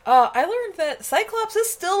 I learned that Cyclops is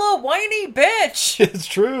still a whiny bitch. It's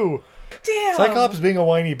true. Damn. Cyclops being a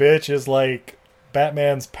whiny bitch is like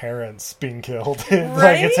Batman's parents being killed. Right?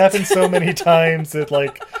 Like, it's happened so many times that,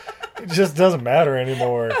 like, it just doesn't matter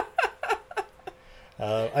anymore.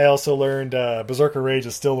 I also learned Berserker Rage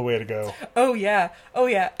is still the way to go. Oh, yeah.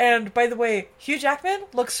 And, by the way, Hugh Jackman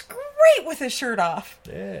looks great with his shirt off.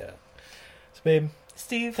 Yeah. So, babe.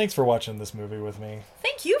 Steve. Thanks for watching this movie with me.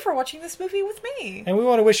 Thank you for watching this movie with me. And we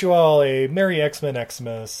want to wish you all a Merry X-Men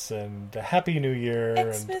Xmas and a Happy New Year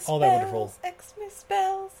and all that wonderful. Xmas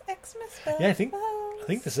bells. Yeah, I think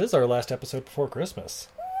this is our last episode before Christmas.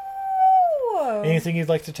 Ooh. Anything you'd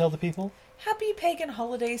like to tell the people? Happy pagan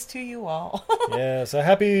holidays to you all. Yeah, so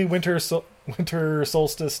happy winter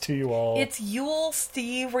solstice to you all. It's Yule,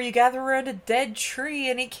 Steve, where you gather around a dead tree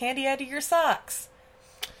and eat candy out of your socks.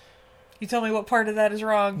 You tell me what part of that is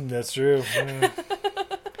wrong. That's true. Yeah.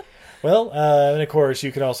 Well, and of course,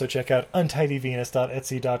 you can also check out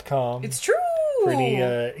untidyvenus.etsy.com. It's true! For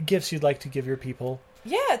any gifts you'd like to give your people.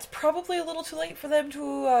 Yeah, it's probably a little too late for them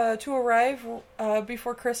to arrive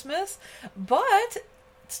before Christmas, but it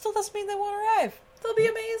still doesn't mean they won't arrive. They'll be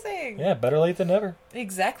amazing. Yeah, better late than never.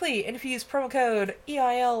 Exactly. And if you use promo code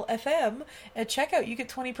EILFM at checkout, you get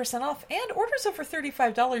 20% off, and orders over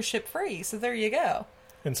 $35 ship free. So there you go.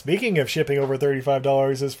 And speaking of shipping over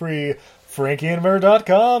 $35 is free,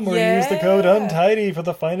 frankieandmer.com, where you use the code UNTIDY for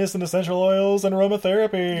the finest in essential oils and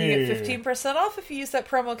aromatherapy. You get 15% off if you use that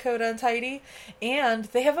promo code UNTIDY. And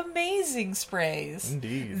they have amazing sprays.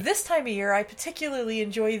 Indeed. This time of year, I particularly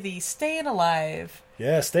enjoy the Staying Alive.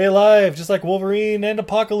 Yeah, stay alive, just like Wolverine and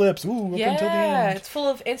Apocalypse. Ooh, up until the end. It's full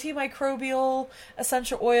of antimicrobial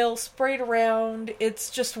essential oil sprayed around. It's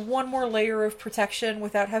just one more layer of protection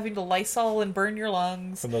without having to Lysol and burn your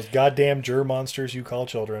lungs. From those goddamn germ monsters you call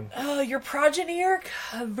children. Oh, your progeny are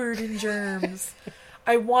covered in germs.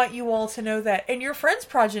 I want you all to know that. And your friend's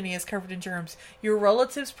progeny is covered in germs. Your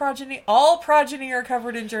relative's progeny, all progeny are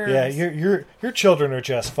covered in germs. Yeah, your children are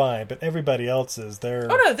just fine, but everybody else's,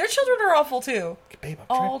 they're... Oh no, their children are awful too. Babe,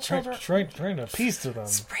 I'm trying to appease to them.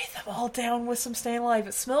 Spray them all down with some Staying Alive.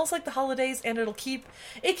 It smells like the holidays, and it'll keep...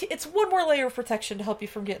 It's one more layer of protection to help you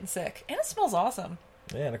from getting sick. And it smells awesome.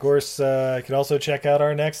 Yeah, and of course, you can also check out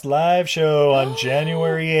our next live show on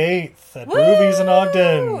January 8th at Broovies in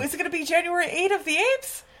Ogden. Is it going to be January 8th of the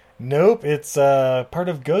Apes? Nope, it's part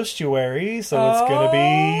of Ghostuary, so it's going to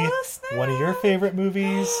be one of your favorite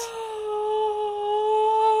movies.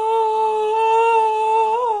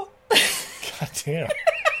 God damn.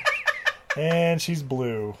 And she's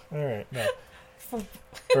blue. All right, no.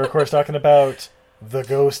 We're, of course, talking about The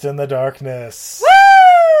Ghost in the Darkness. Woo!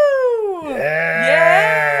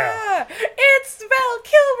 Yeah! It's Val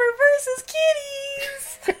Kilmer versus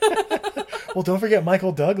kitties! Well, don't forget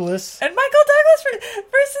Michael Douglas. And Michael Douglas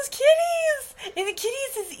versus kitties! And the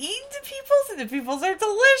kitties is eating the peoples, and the peoples are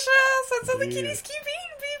delicious! And so the kitties keep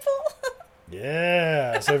eating people!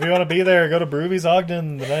 Yeah, so if you want to be there, go to Broovies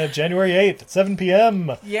Ogden the night of January 8th at 7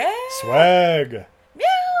 p.m. Yeah! Swag!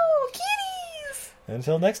 Meow! Kitties!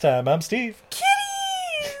 Until next time, I'm Steve.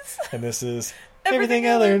 Kitties! And this is Everything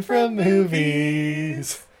I Learned from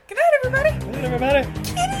Movies. Good night, everybody! Good night, everybody!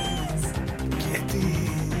 Kitties!